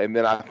 And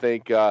then I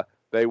think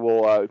they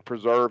will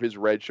preserve his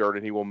red shirt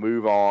and he will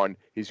move on.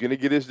 He's going to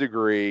get his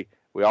degree.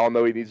 We all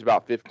know he needs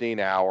about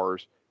 15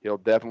 hours. He'll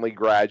definitely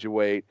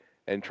graduate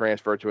and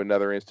transfer to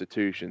another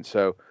institution.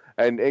 So,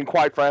 and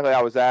quite frankly,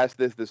 I was asked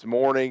this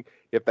morning,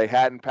 if they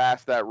hadn't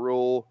passed that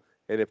rule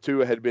and if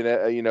Tua had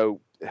been,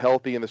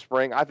 healthy in the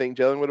spring, I think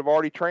Jalen would have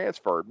already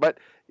transferred. But,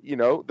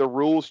 the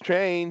rules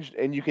changed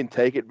and you can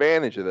take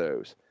advantage of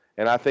those.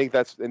 And I think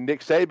and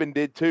Nick Saban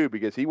did too,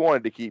 because he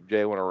wanted to keep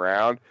Jalen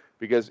around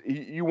because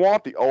you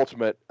want the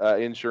ultimate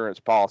insurance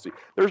policy.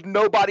 There's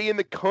nobody in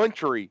the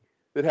country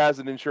that has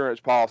an insurance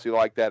policy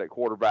like that at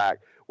quarterback,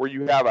 where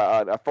you have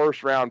a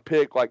first-round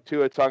pick like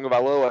Tua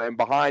Tagovailoa, and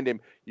behind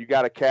him you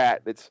got a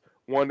cat that's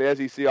won the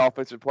SEC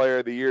Offensive Player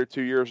of the Year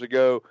 2 years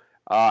ago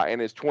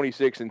and is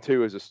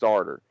 26-2 as a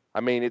starter. I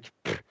mean,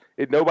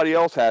 nobody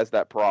else has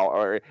that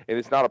problem, and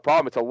it's not a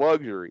problem. It's a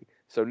luxury.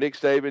 So Nick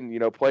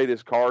Saban, played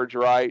his cards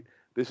right.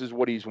 This is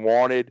what he's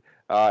wanted,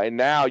 and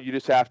now you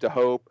just have to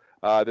hope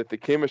that the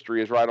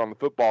chemistry is right on the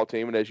football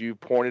team. And as you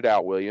pointed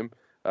out, William,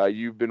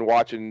 you've been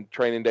watching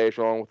training days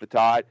along with the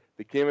Tide.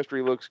 The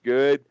chemistry looks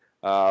good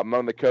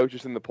among the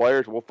coaches and the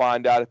players. We'll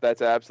find out if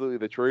that's absolutely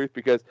the truth,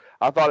 because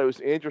I thought it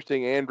was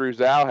interesting. Andrew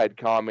Zhao had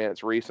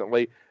comments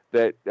recently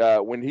that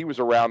when he was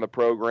around the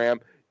program,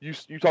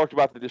 you talked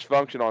about the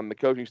dysfunction on the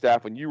coaching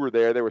staff when you were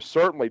there. There was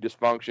certainly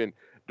dysfunction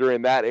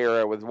during that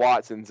era with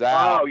Watts and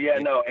Zhao. Oh, yeah,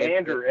 no,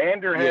 Andrew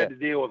had to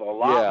deal with a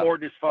lot more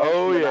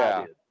dysfunction than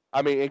I did.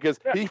 I mean, because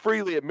he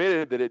freely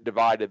admitted that it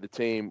divided the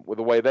team with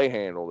the way they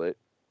handled it.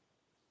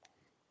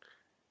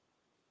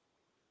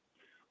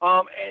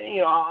 And,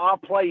 I'll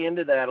play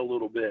into that a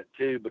little bit,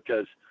 too,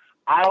 because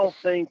I don't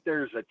think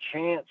there's a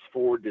chance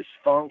for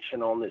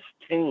dysfunction on this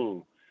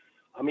team.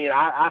 I mean,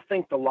 I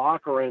think the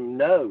locker room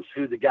knows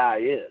who the guy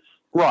is.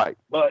 Right.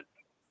 But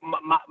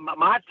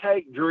my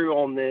take, Drew,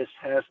 on this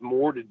has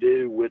more to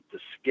do with the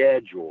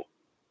schedule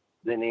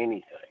than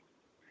anything.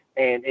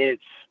 And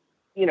it's,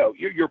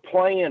 you're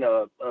playing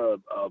a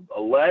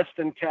less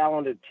than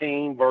talented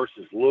team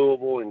versus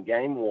Louisville in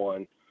game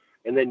one,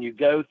 and then you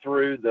go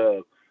through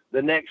the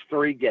next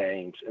 3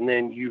 games, and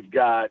then you've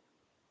got,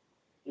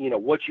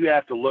 what you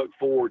have to look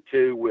forward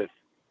to with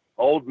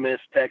Ole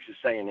Miss, Texas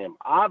A&M.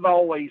 I've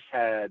always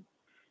had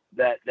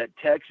that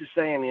Texas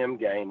A&M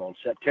game on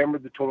September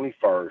the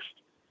 21st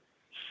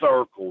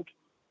circled,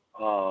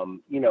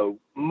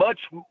 much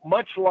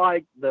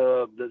like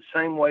the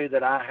same way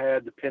that I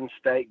had the Penn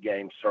State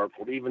game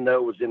circled, even though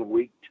it was in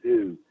week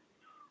 2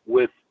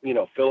 with,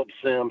 Phillip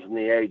Sims and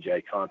the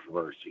AJ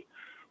controversy.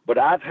 But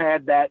I've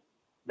had that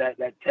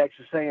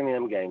Texas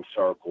A&M game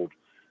circled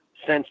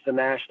since the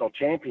national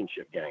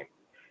championship game.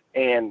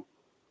 And,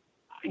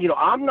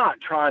 I'm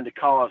not trying to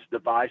cause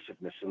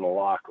divisiveness in the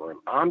locker room.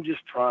 I'm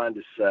just trying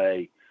to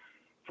say,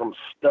 from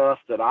stuff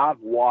that I've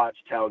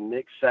watched, how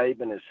Nick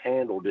Saban has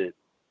handled it,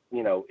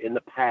 in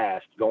the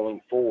past going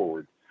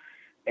forward.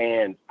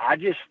 And I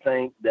just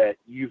think that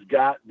you've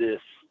got this,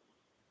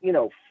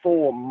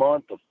 full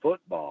month of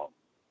football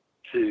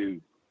to,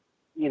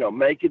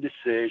 make a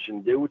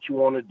decision, do what you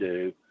want to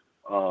do.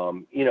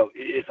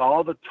 If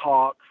all the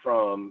talk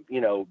from,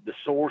 the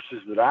sources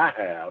that I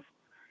have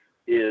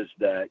is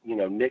that,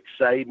 Nick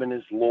Saban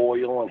is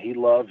loyal and he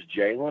loves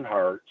Jalen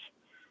Hurts,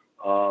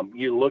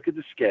 you look at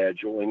the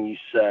schedule and you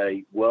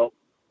say, well,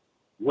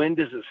 when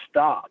does it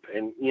stop?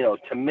 And,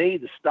 to me,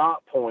 the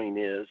stop point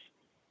is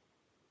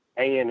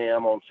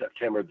A&M on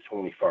September the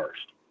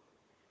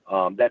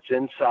 21st. That's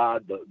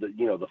inside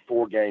the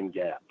 4-game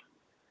gap.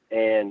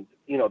 And,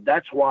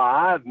 that's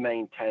why I've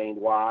maintained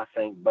why I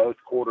think both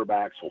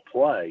quarterbacks will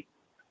play.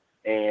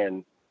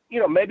 And,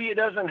 maybe it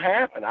doesn't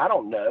happen. I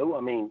don't know.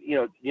 I mean,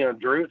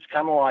 Drew, it's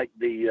kind of like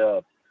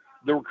the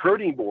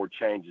recruiting board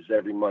changes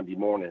every Monday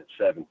morning at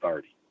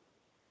 7:30.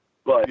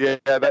 But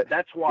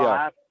that's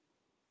why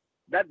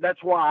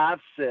that's why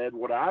I've said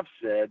what I've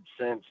said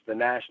since the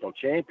national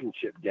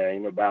championship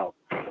game about,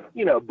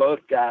 both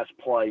guys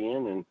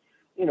playing, and,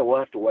 we'll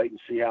have to wait and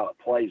see how it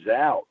plays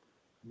out.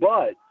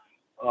 But,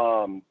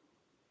 I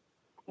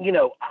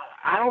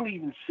don't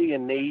even see a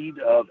need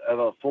of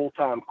a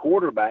full-time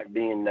quarterback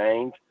being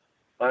named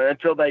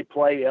until they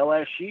play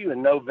LSU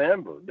in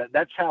November.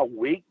 That's how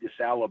weak this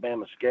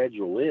Alabama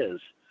schedule is.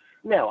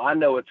 Now, I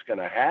know it's going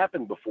to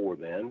happen before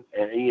then.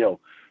 And,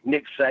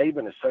 Nick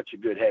Saban is such a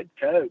good head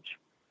coach.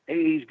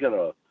 He's going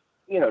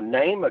to,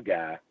 name a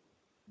guy.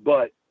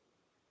 But,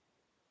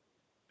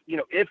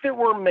 if it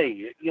were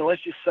me,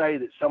 let's just say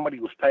that somebody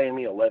was paying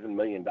me $11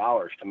 million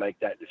to make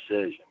that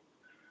decision.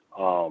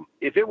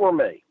 If it were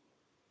me,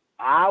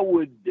 I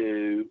would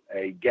do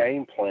a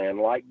game plan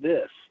like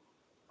this.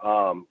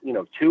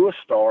 Tua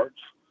starts,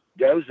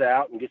 goes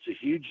out and gets a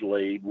huge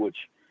lead, which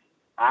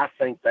I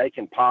think they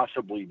can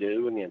possibly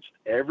do against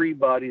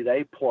everybody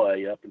they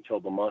play up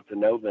until the month of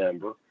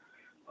November.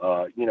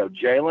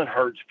 Jalen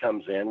Hurts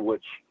comes in,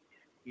 which,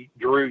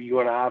 Drew, you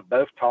and I have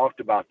both talked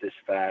about this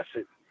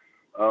facet.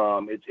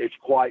 It's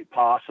quite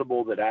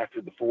possible that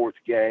after the fourth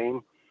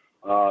game,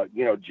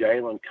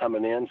 Jalen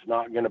coming in is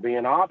not going to be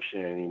an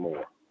option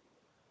anymore.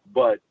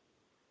 But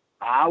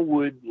I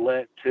would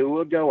let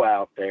Tua go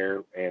out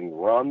there and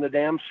run the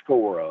damn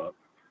score up.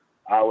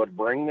 I would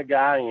bring the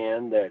guy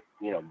in that,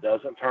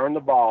 doesn't turn the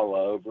ball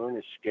over and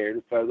is scared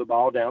to throw the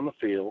ball down the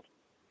field.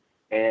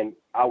 And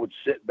I would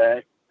sit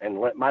back and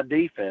let my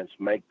defense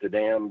make the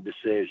damn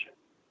decision.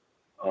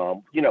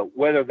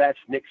 Whether that's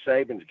Nick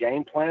Saban's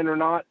game plan or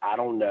not, I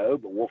don't know,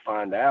 but we'll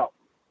find out.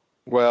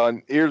 Well,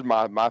 and here's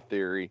my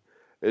theory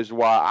is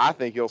why I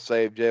think he'll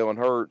save Jalen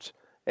Hurts,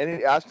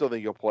 and I still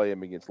think he'll play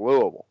him against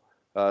Louisville,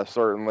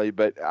 certainly.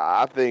 But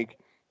I think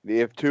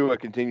if Tua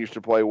continues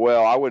to play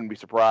well, I wouldn't be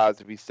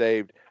surprised if he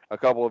saved a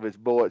couple of his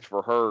bullets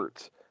for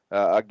Hurts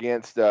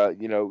against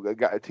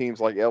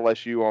teams like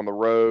LSU on the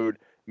road,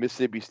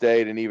 Mississippi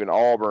State, and even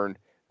Auburn,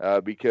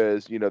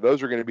 because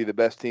those are going to be the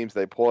best teams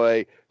they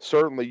play.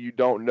 Certainly, you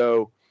don't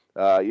know.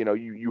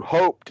 You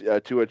hoped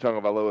Tua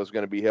Tagovailoa is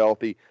going to be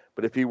healthy,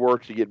 but if he were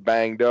to get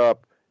banged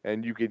up,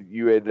 and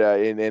you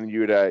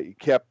had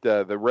kept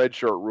the red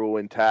shirt rule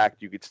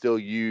intact, you could still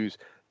use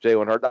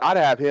Jalen Hurts. I'd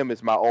have him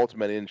as my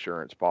ultimate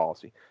insurance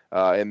policy,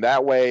 and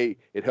that way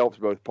it helps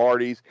both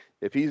parties.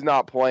 If he's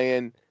not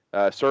playing,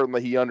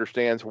 certainly he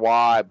understands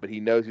why, but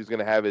he knows he's going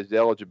to have his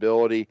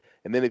eligibility.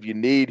 And then if you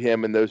need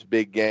him in those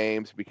big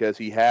games, because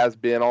he has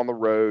been on the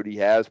road, he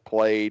has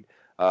played,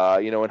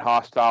 in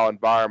hostile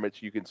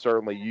environments, you can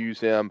certainly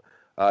use him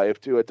if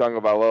Tua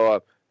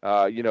Tagovailoa,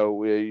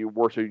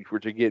 were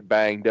to get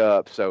banged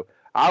up. So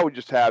I would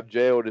just have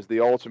Jalen as the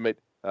ultimate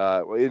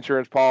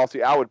insurance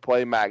policy. I would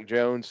play Mac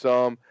Jones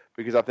some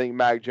because I think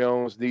Mac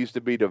Jones needs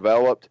to be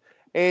developed.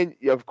 And,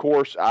 of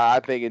course,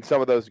 I think in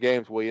some of those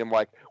games, William,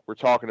 like we're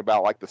talking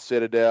about, like the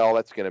Citadel,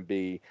 that's going to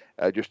be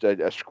just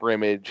a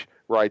scrimmage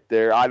right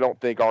there. I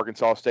don't think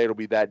Arkansas State will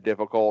be that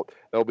difficult.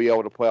 They'll be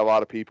able to play a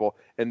lot of people.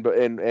 And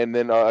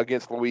then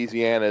against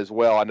Louisiana as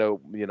well, I know,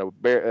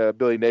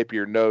 Billy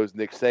Napier knows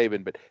Nick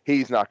Saban, but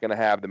he's not going to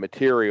have the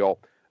material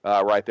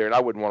right there. And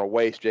I wouldn't want to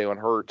waste Jalen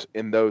Hurts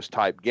in those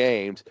type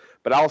games.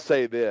 But I'll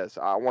say this.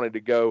 I wanted to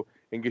go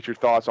and get your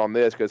thoughts on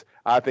this because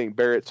I think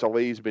Barrett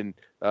Saleh's been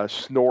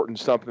snorting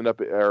something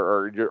up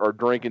or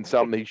drinking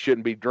something he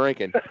shouldn't be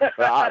drinking.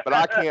 But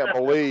I can't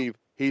believe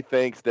he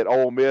thinks that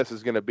Ole Miss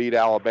is going to beat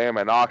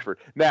Alabama and Oxford.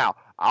 Now,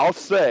 I'll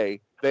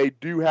say they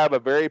do have a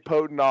very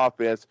potent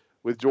offense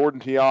with Jordan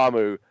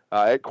Tiamu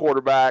at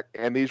quarterback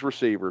and these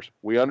receivers.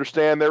 We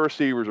understand their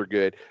receivers are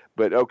good,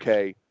 but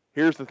okay,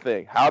 here's the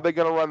thing. How are they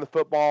going to run the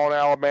football in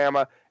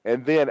Alabama?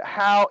 And then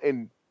how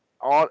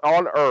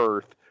on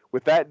earth,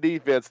 with that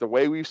defense, the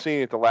way we've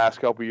seen it the last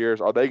couple of years,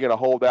 are they going to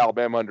hold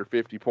Alabama under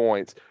 50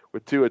 points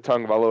with Tua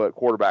Tagovailoa at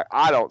quarterback?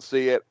 I don't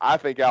see it. I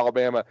think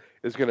Alabama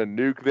is going to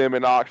nuke them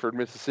in Oxford,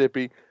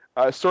 Mississippi.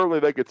 Certainly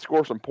they could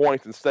score some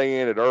points and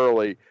stay in it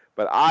early,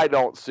 but I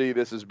don't see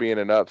this as being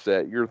an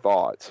upset. Your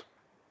thoughts?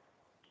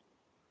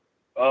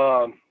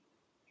 I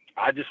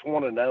just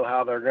want to know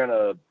how they're going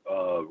to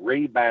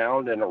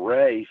rebound in a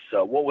race.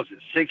 What was it,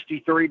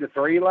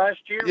 63-3 last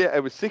year? Yeah,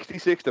 it was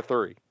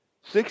 66-3.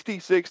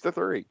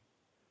 66-3.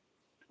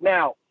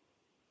 Now,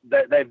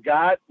 they've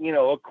got,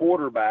 a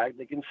quarterback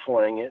that can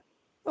sling it.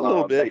 A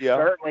little bit,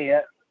 yeah.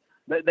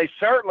 They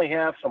certainly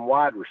have some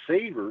wide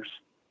receivers,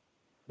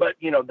 but,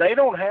 they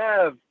don't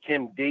have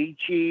Tim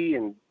Dichie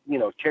and,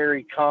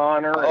 Terry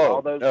Connor and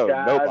all those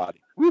guys, nobody.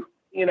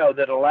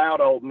 That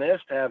allowed Ole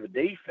Miss to have a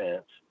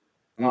defense.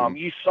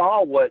 You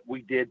saw what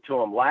we did to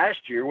them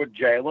last year with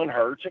Jalen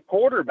Hurts at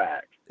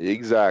quarterback.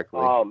 Exactly.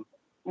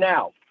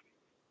 Now,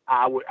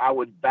 I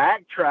would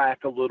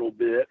backtrack a little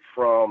bit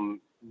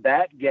from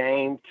that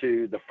game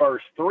to the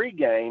first three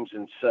games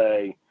and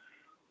say,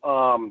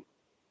 how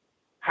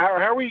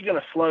are you going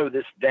to slow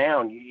this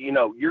down?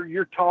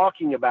 You're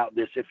talking about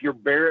this. If you're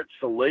Barrett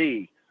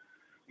Saleh,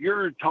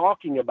 you're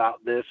talking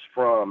about this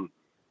from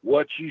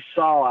what you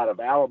saw out of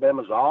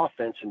Alabama's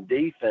offense and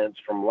defense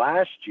from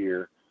last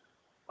year.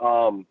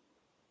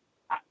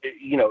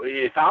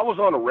 if I was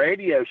on a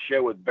radio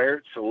show with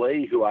Barrett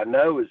Sallee, who I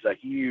know is a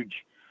huge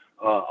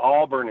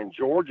Auburn and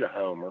Georgia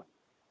homer,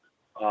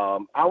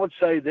 I would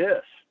say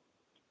this.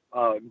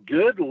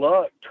 Good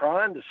luck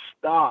trying to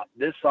stop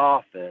this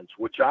offense,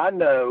 which I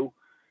know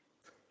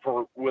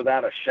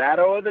without a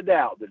shadow of a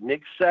doubt that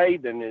Nick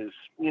Saban is,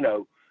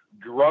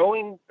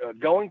 going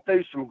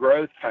through some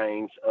growth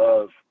pains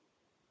of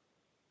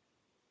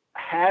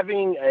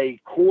having a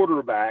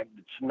quarterback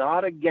that's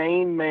not a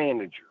game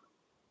manager.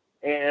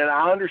 And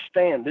I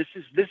understand this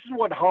is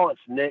what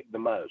haunts Nick the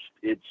most.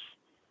 It's,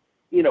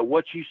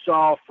 what you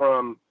saw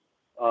from,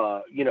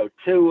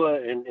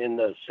 Tua in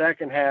the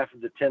second half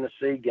of the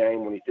Tennessee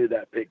game when he threw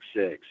that pick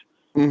six.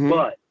 Mm-hmm.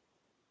 But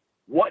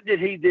what did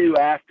he do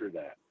after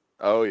that?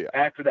 Oh, yeah.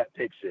 After that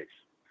pick six.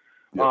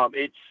 Yeah.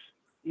 It's,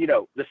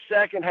 the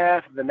second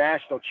half of the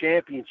national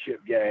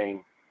championship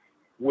game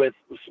with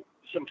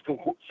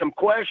some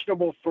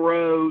questionable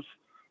throws.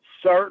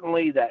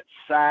 Certainly that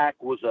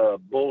sack was a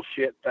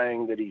bullshit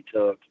thing that he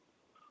took.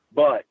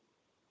 But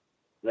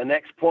the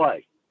next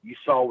play, you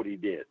saw what he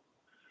did.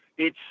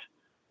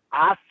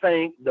 I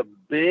think the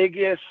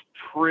biggest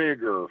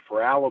trigger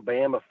for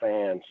Alabama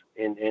fans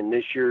in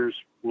this year's,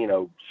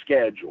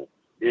 schedule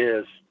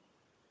is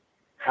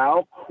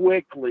how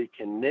quickly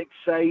can Nick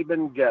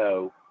Saban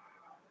go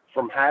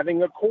from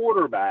having a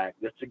quarterback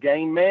that's a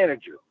game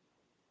manager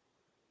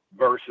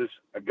versus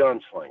a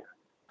gunslinger.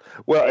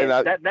 Well, and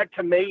that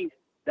to me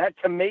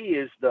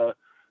is the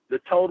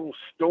total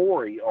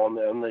story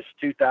on this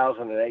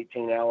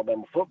 2018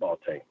 Alabama football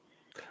team.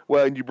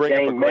 Well, and you bring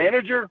game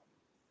manager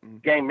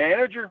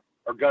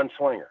or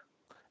gunslinger.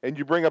 And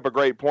you bring up a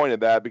great point of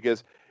that,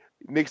 because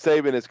Nick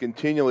Saban has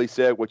continually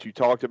said what you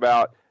talked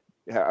about,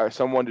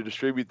 someone to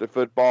distribute the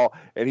football,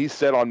 and he's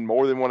said on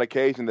more than one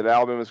occasion that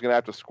Alabama is going to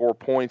have to score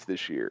points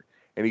this year.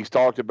 And he's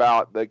talked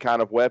about the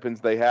kind of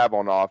weapons they have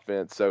on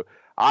offense. So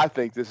I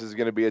think this is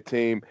going to be a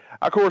team.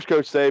 Of course,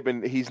 Coach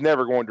Saban, he's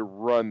never going to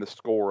run the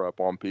score up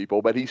on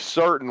people, but he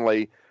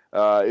certainly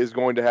is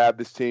going to have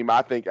this team,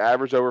 I think,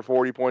 average over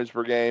 40 points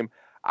per game.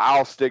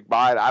 I'll stick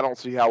by it. I don't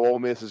see how Ole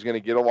Miss is going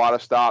to get a lot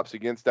of stops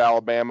against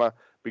Alabama,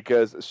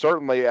 because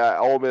certainly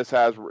Ole Miss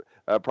has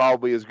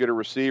probably as good a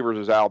receivers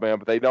as Alabama,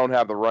 but they don't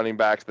have the running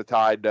backs the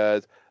Tide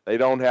does. They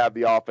don't have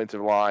the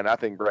offensive line. I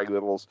think Greg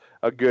Little's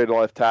a good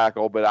left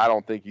tackle, but I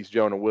don't think he's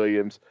Jonah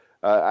Williams.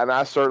 And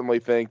I certainly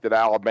think that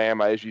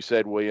Alabama, as you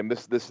said, William,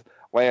 this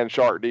land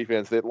shark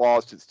defense that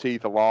lost its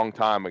teeth a long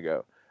time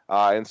ago.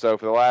 And so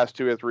for the last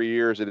 2 or 3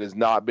 years, it has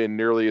not been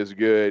nearly as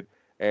good.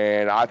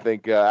 And I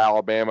think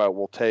Alabama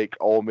will take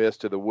Ole Miss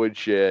to the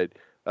woodshed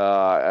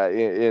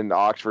in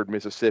Oxford,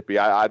 Mississippi.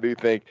 I do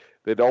think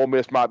that Ole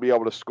Miss might be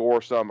able to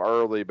score some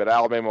early, but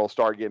Alabama will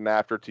start getting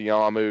after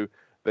Tiamu.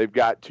 They've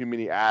got too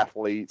many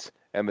athletes,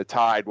 and the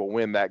Tide will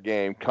win that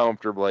game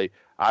comfortably.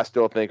 I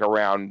still think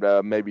around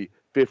maybe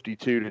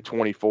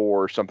 52-24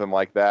 or something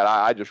like that.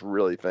 I just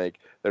really think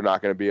they're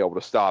not going to be able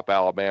to stop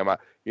Alabama.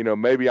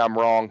 Maybe I'm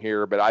wrong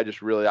here, but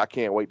I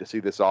can't wait to see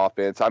this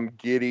offense. I'm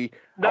giddy.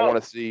 No. I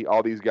want to see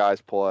all these guys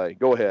play.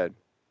 Go ahead.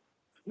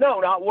 No,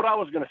 what I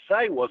was going to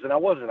say was, and I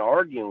wasn't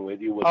arguing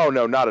with you. Oh,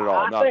 no, not at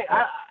all.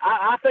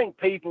 I think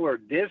people are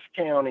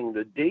discounting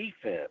the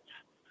defense.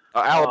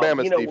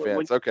 Alabama's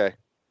defense, okay.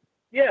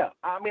 Yeah,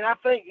 I mean, I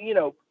think,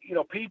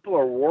 people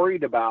are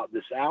worried about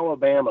this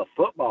Alabama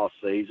football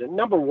season.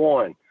 Number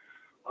one,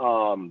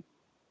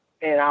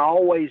 and I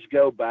always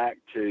go back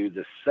to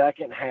the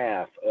second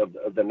half of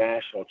the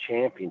national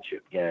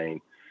championship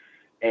game.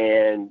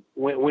 And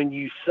when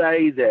you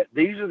say that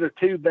these are the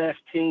two best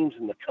teams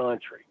in the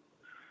country,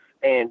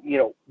 and,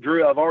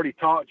 Drew, I've already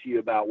talked to you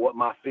about what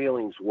my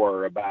feelings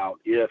were about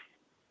if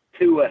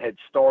Tua had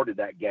started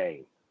that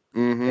game,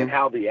 mm-hmm. and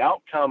how the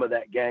outcome of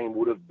that game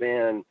would have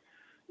been,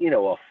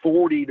 a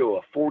 40 to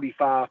a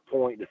 45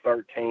 point to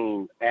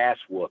 13 ass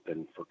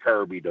whooping for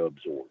Kirby to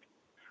absorb.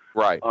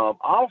 Right.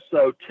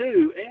 Also,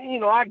 too,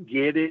 and, I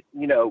get it,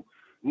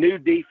 new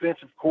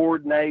defensive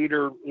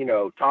coordinator,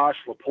 Tosh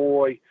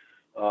LaPoy.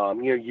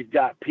 You've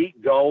got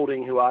Pete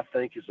Golding, who I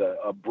think is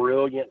a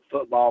brilliant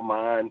football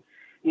mind.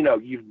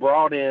 You've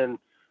brought in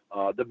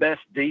the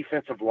best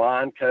defensive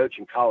line coach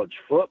in college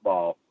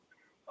football,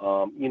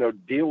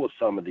 deal with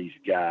some of these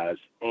guys.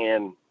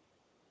 And,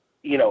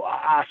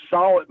 I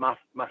saw it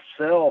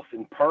myself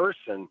in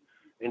person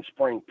in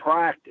spring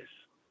practice.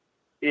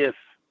 If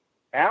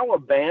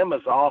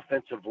Alabama's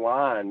offensive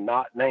line,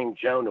 not named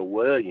Jonah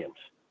Williams,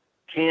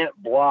 can't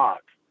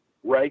block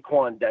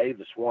Raekwon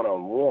Davis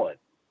one-on-one,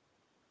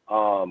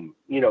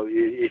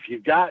 if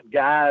you've got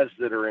guys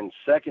that are in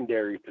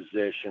secondary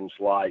positions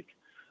like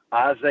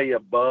Isaiah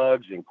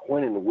Buggs and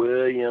Quentin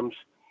Williams,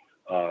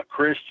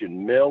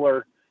 Christian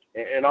Miller,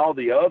 and all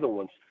the other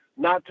ones,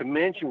 not to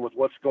mention with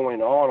what's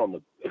going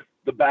on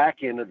the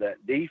back end of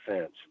that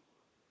defense,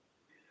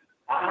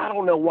 I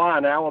don't know why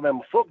an Alabama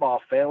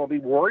football fan will be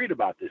worried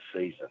about this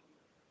season.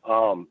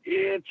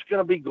 It's going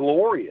to be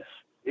glorious.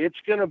 It's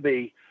going to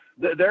be –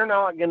 they're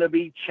not going to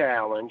be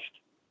challenged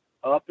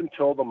up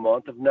until the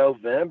month of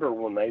November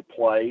when they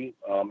play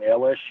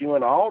LSU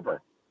and Auburn.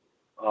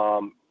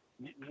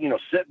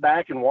 sit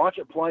back and watch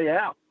it play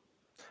out.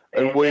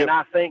 And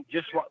I think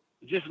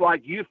just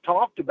like you've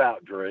talked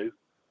about, Drew,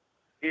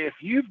 if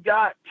you've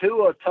got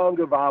Tua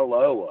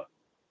Tagovailoa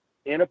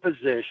in a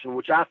position,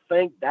 which I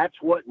think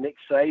that's what Nick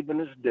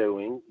Saban is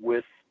doing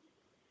with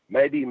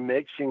maybe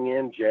mixing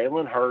in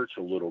Jalen Hurts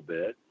a little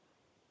bit,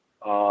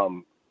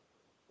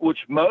 which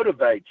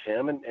motivates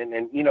him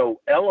and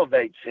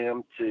elevates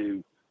him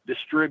to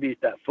distribute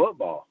that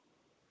football.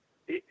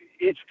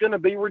 It's going to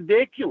be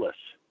ridiculous.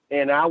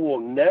 And I will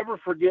never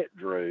forget,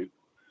 Drew,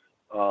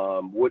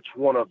 which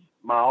one of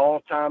my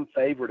all-time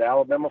favorite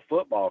Alabama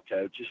football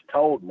coaches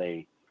told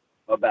me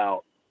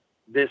about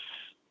this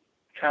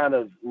kind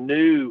of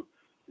new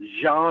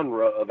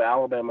genre of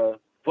Alabama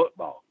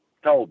football.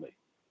 Told me.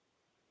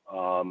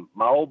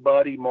 My old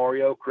buddy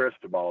Mario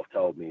Cristobal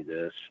told me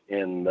this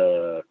in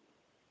the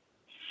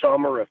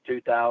summer of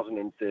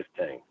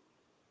 2015.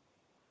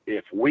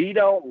 If we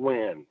don't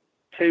win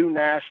 2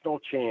 national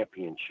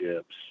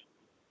championships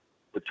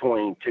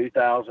between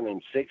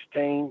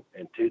 2016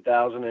 and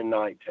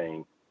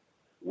 2019,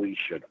 we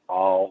should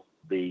all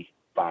be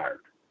fired.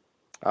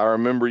 I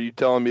remember you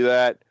telling me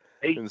that.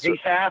 He's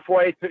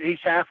halfway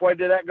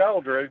to that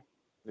goal, Drew.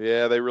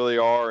 Yeah, they really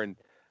are. And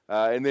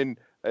then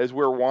as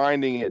we're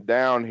winding it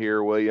down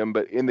here, William,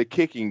 but in the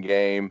kicking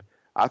game,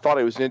 I thought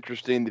it was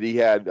interesting that he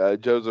had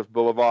Joseph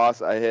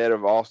Bulovas ahead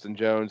of Austin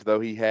Jones, though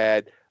he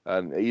had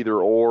either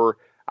or.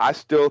 I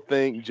still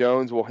think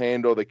Jones will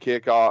handle the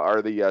kickoff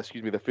or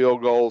the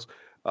field goals,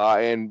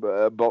 and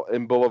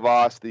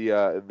Bulovas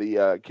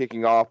the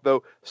kicking off.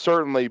 Though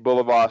certainly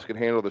Bulovas can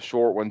handle the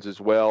short ones as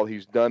well.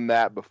 He's done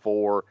that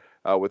before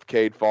with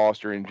Cade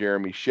Foster and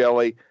Jeremy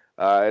Shelley.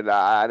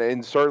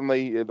 And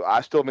certainly,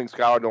 I still think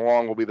Skylar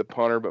DeLong will be the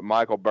punter, but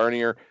Michael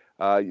Bernier,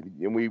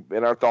 and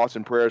our thoughts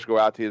and prayers go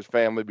out to his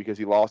family because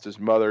he lost his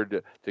mother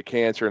to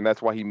cancer, and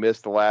that's why he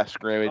missed the last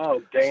scrimmage.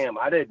 Oh, damn,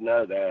 I didn't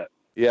know that.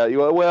 Yeah,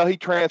 well, he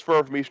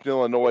transferred from Eastern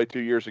Illinois 2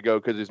 years ago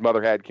because his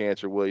mother had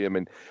cancer, William,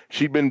 and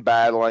she'd been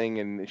battling,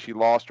 and she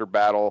lost her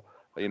battle,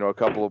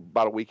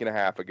 about a week and a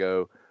half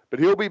ago.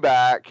 But he'll be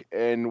back,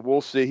 and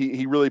we'll see.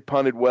 He really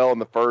punted well in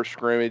the first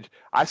scrimmage.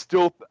 I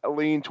still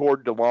lean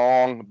toward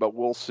DeLong, but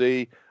we'll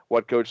see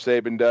what Coach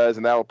Saban does,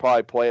 and that'll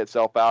probably play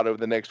itself out over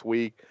the next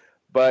week.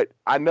 But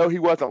I know he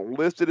wasn't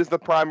listed as the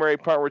primary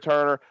punt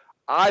returner.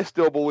 I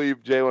still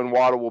believe Jalen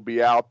Waddle will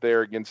be out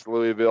there against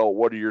Louisville.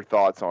 What are your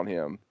thoughts on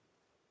him?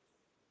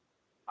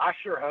 I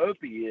sure hope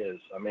he is.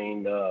 I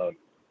mean,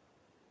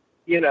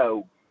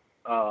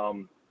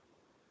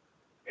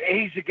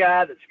 he's a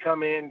guy that's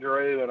come in,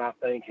 Drew, and I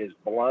think has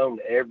blown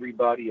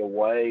everybody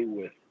away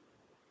with,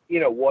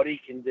 what he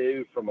can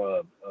do from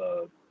a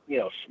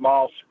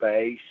small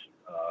space,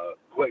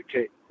 quick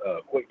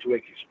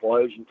twitch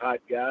explosion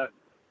type guy.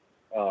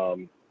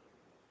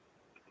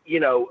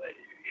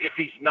 If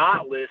he's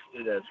not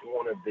listed as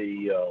one of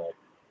the,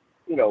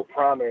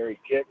 primary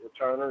kick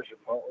returners or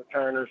punt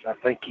returners, I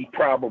think he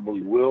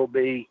probably will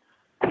be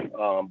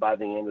by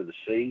the end of the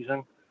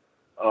season.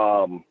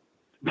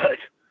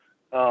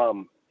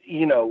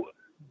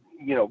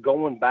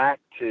 Going back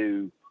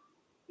to,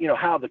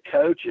 how the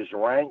coaches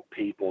rank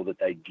people that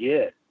they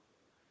get.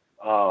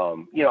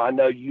 I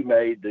know you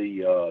made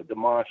the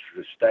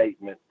demonstrative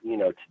statement,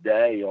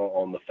 today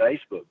on the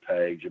Facebook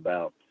page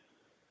about,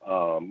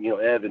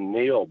 Evan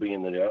Neal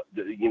being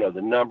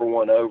the number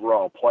one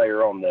overall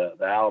player on the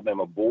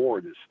Alabama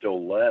board that's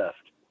still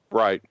left.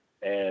 Right.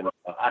 And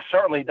I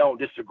certainly don't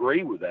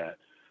disagree with that.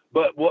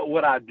 But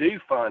what I do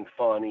find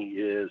funny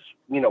is,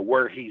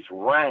 where he's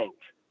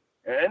ranked.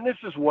 And this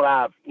is what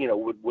I,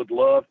 would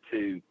love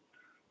to,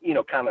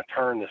 kind of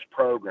turn this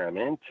program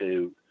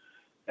into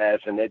as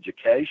an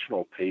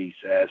educational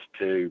piece as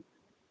to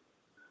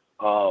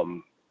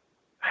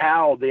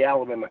how the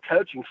Alabama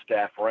coaching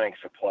staff ranks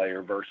a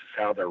player versus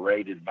how they're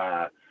rated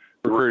by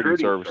recruiting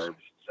services.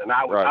 And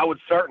I would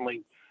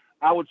certainly,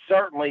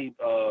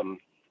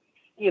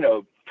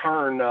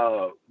 turn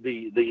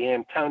the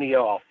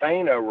Antonio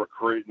Alfano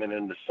recruitment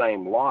in the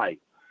same light.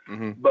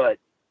 Mm-hmm. But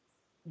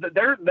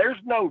there's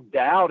no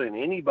doubt in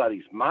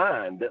anybody's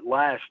mind that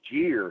last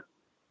year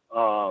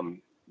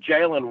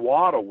Jalen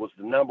Waddle was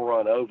the number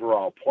one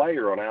overall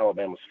player on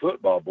Alabama's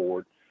football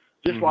board,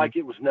 just mm-hmm. like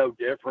it was no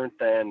different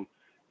than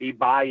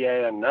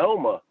Ibaye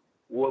Anoma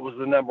was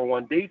the number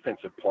one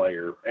defensive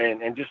player,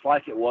 and just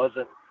like it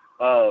wasn't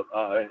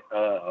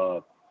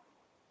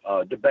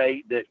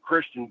debate that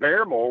Christian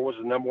Barrymore was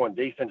the number one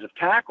defensive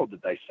tackle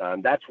that they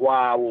signed. That's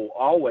why I will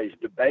always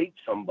debate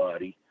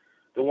somebody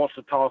that wants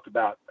to talk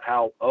about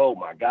how, oh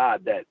my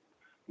God, that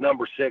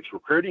number 6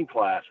 recruiting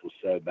class was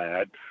so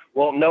bad.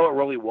 Well, no, it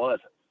really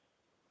wasn't.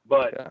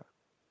 But yeah.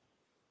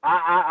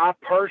 I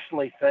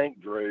personally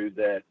think, Drew,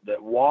 that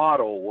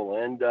Waddle will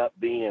end up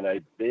being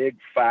a big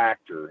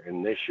factor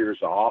in this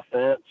year's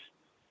offense.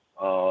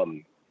 For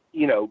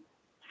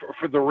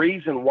the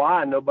reason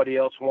why nobody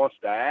else wants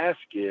to ask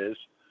is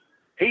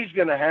he's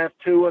going to have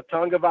Tua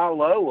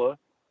Tagovailoa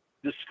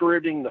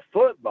distributing the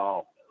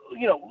football.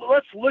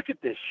 Let's look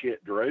at this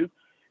shit, Drew.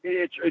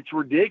 It's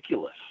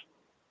ridiculous.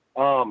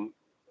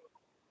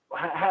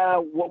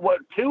 what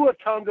Tua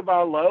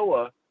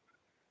Tagovailoa,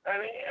 I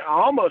mean, I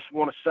almost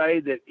want to say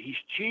that he's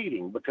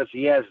cheating because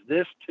he has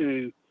this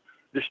to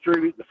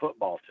distribute the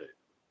football to.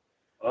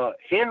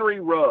 Henry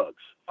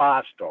Ruggs,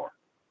 5-star.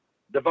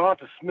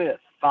 Devonta Smith,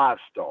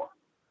 5-star.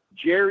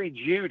 Jerry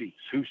Jeudy,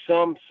 who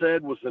some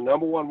said was the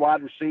number one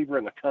wide receiver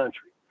in the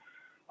country.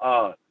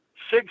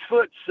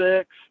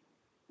 6'6",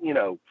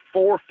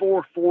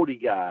 4'4", 40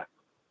 guy.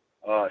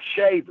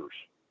 Shavers.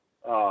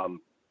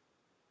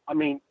 I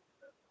mean,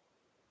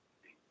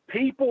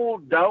 people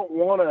don't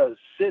want to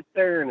sit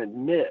there and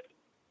admit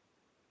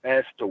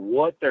as to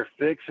what they're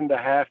fixing to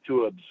have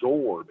to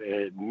absorb and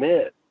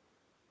admit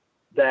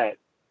that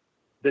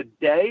the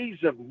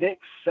days of Nick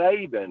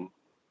Saban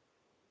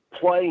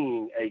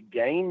playing a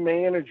game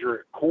manager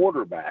at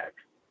quarterback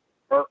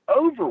are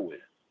over with.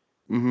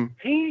 Mm-hmm.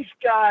 He's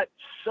got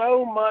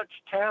so much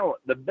talent,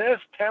 the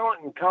best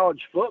talent in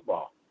college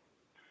football.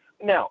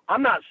 Now,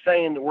 I'm not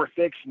saying that we're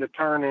fixing to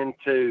turn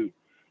into,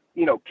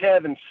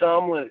 Kevin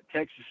Sumlin at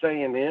Texas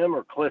A&M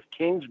or Cliff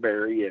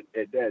Kingsbury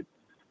at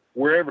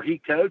wherever he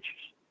coaches.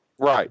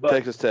 Right, but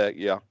Texas Tech,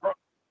 yeah.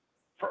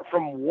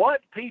 From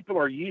what people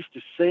are used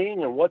to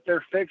seeing and what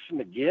they're fixing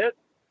to get,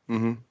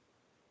 mm-hmm.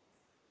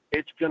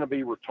 it's going to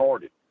be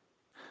retarded.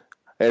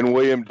 And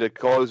William, to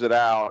close it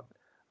out,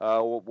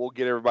 we'll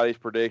get everybody's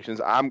predictions.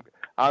 I'm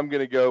going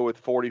to go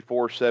with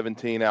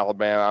 44-17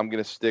 Alabama. I'm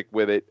going to stick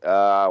with it.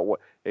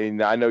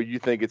 And I know you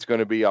think it's going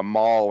to be a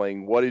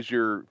mauling. What is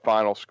your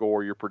final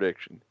score, your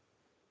prediction?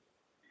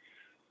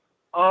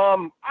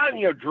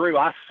 Drew,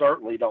 I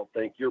certainly don't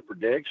think your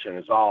prediction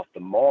is off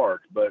the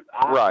mark, but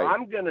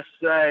I'm going to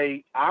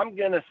say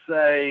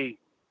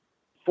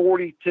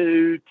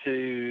 42-10.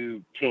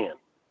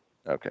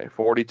 Okay,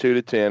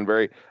 42-10,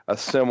 very a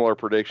similar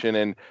prediction.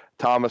 And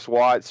Thomas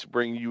Watts,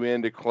 bring you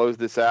in to close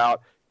this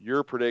out.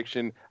 Your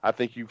prediction, I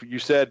think you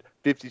said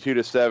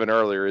 52-7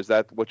 earlier. Is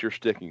that what you're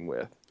sticking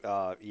with?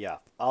 Yeah,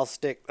 I'll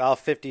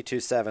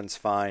 52-7's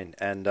fine.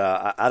 And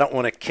I don't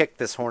want to kick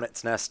this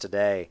hornet's nest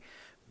today,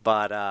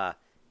 but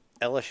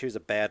LSU's a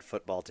bad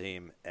football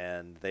team,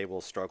 and they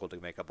will struggle to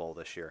make a bowl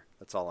this year.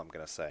 That's all I'm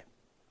going to say.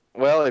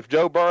 Well, if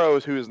Joe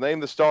Burrows, who is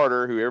named the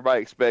starter, who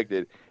everybody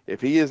expected, if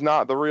he is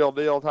not the real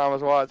deal,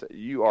 Thomas Watts,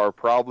 you are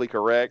probably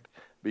correct,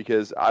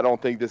 because I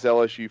don't think this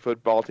LSU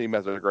football team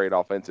has a great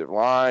offensive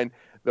line,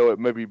 though it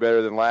may be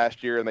better than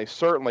last year, and they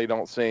certainly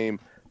don't seem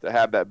to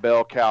have that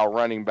bell cow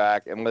running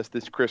back unless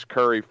this Chris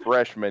Curry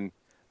freshman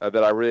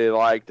that I really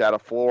liked out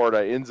of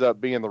Florida ends up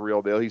being the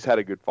real deal. He's had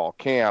a good fall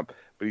camp,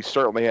 but he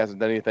certainly hasn't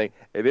done anything.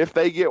 And if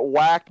they get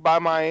whacked by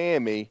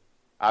Miami,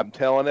 I'm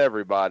telling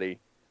everybody,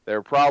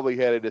 they're probably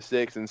headed to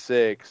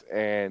 6-6,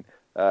 and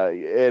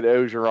Ed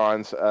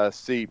Ogeron's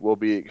seat will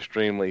be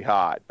extremely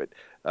hot. But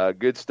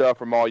good stuff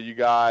from all you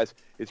guys.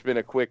 It's been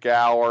a quick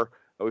hour.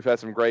 We've had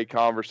some great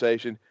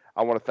conversation.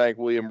 I want to thank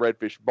William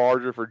Redfish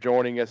Barger for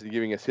joining us and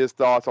giving us his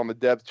thoughts on the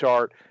depth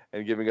chart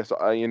and giving us,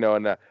 and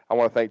I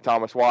want to thank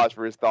Thomas Watts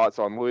for his thoughts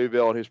on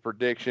Louisville and his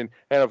prediction,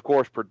 and of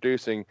course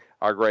producing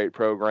our great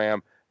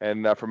program.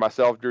 And for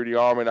myself, Drew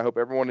DeArmond, I hope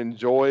everyone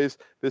enjoys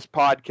this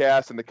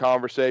podcast and the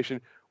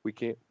conversation. We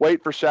can't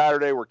wait for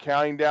Saturday. We're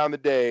counting down the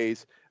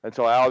days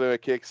until Alabama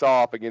kicks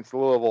off against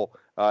Louisville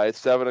at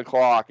 7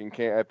 o'clock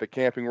at the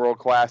Camping World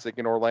Classic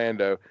in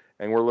Orlando.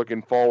 And we're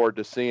looking forward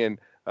to seeing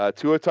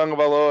Tua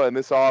Tagovailoa and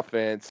this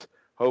offense.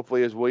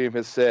 Hopefully, as William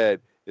has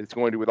said, it's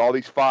going to, with all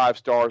these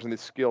 5-stars and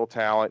this skill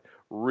talent,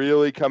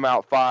 really come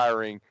out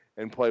firing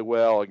and play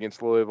well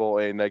against Louisville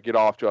and get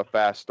off to a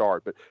fast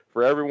start. But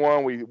for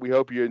everyone, we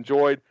hope you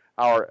enjoyed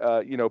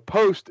our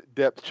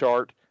post-depth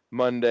chart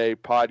Monday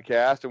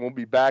podcast, and we'll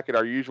be back at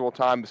our usual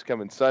time this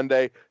coming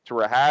Sunday to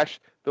rehash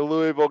the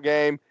Louisville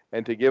game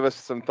and to give us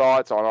some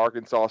thoughts on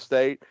Arkansas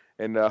State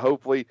and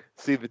hopefully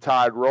see the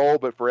Tide roll.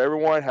 But for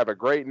everyone, have a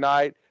great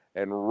night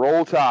and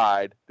roll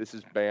Tide. This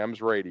is BAMS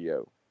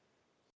Radio.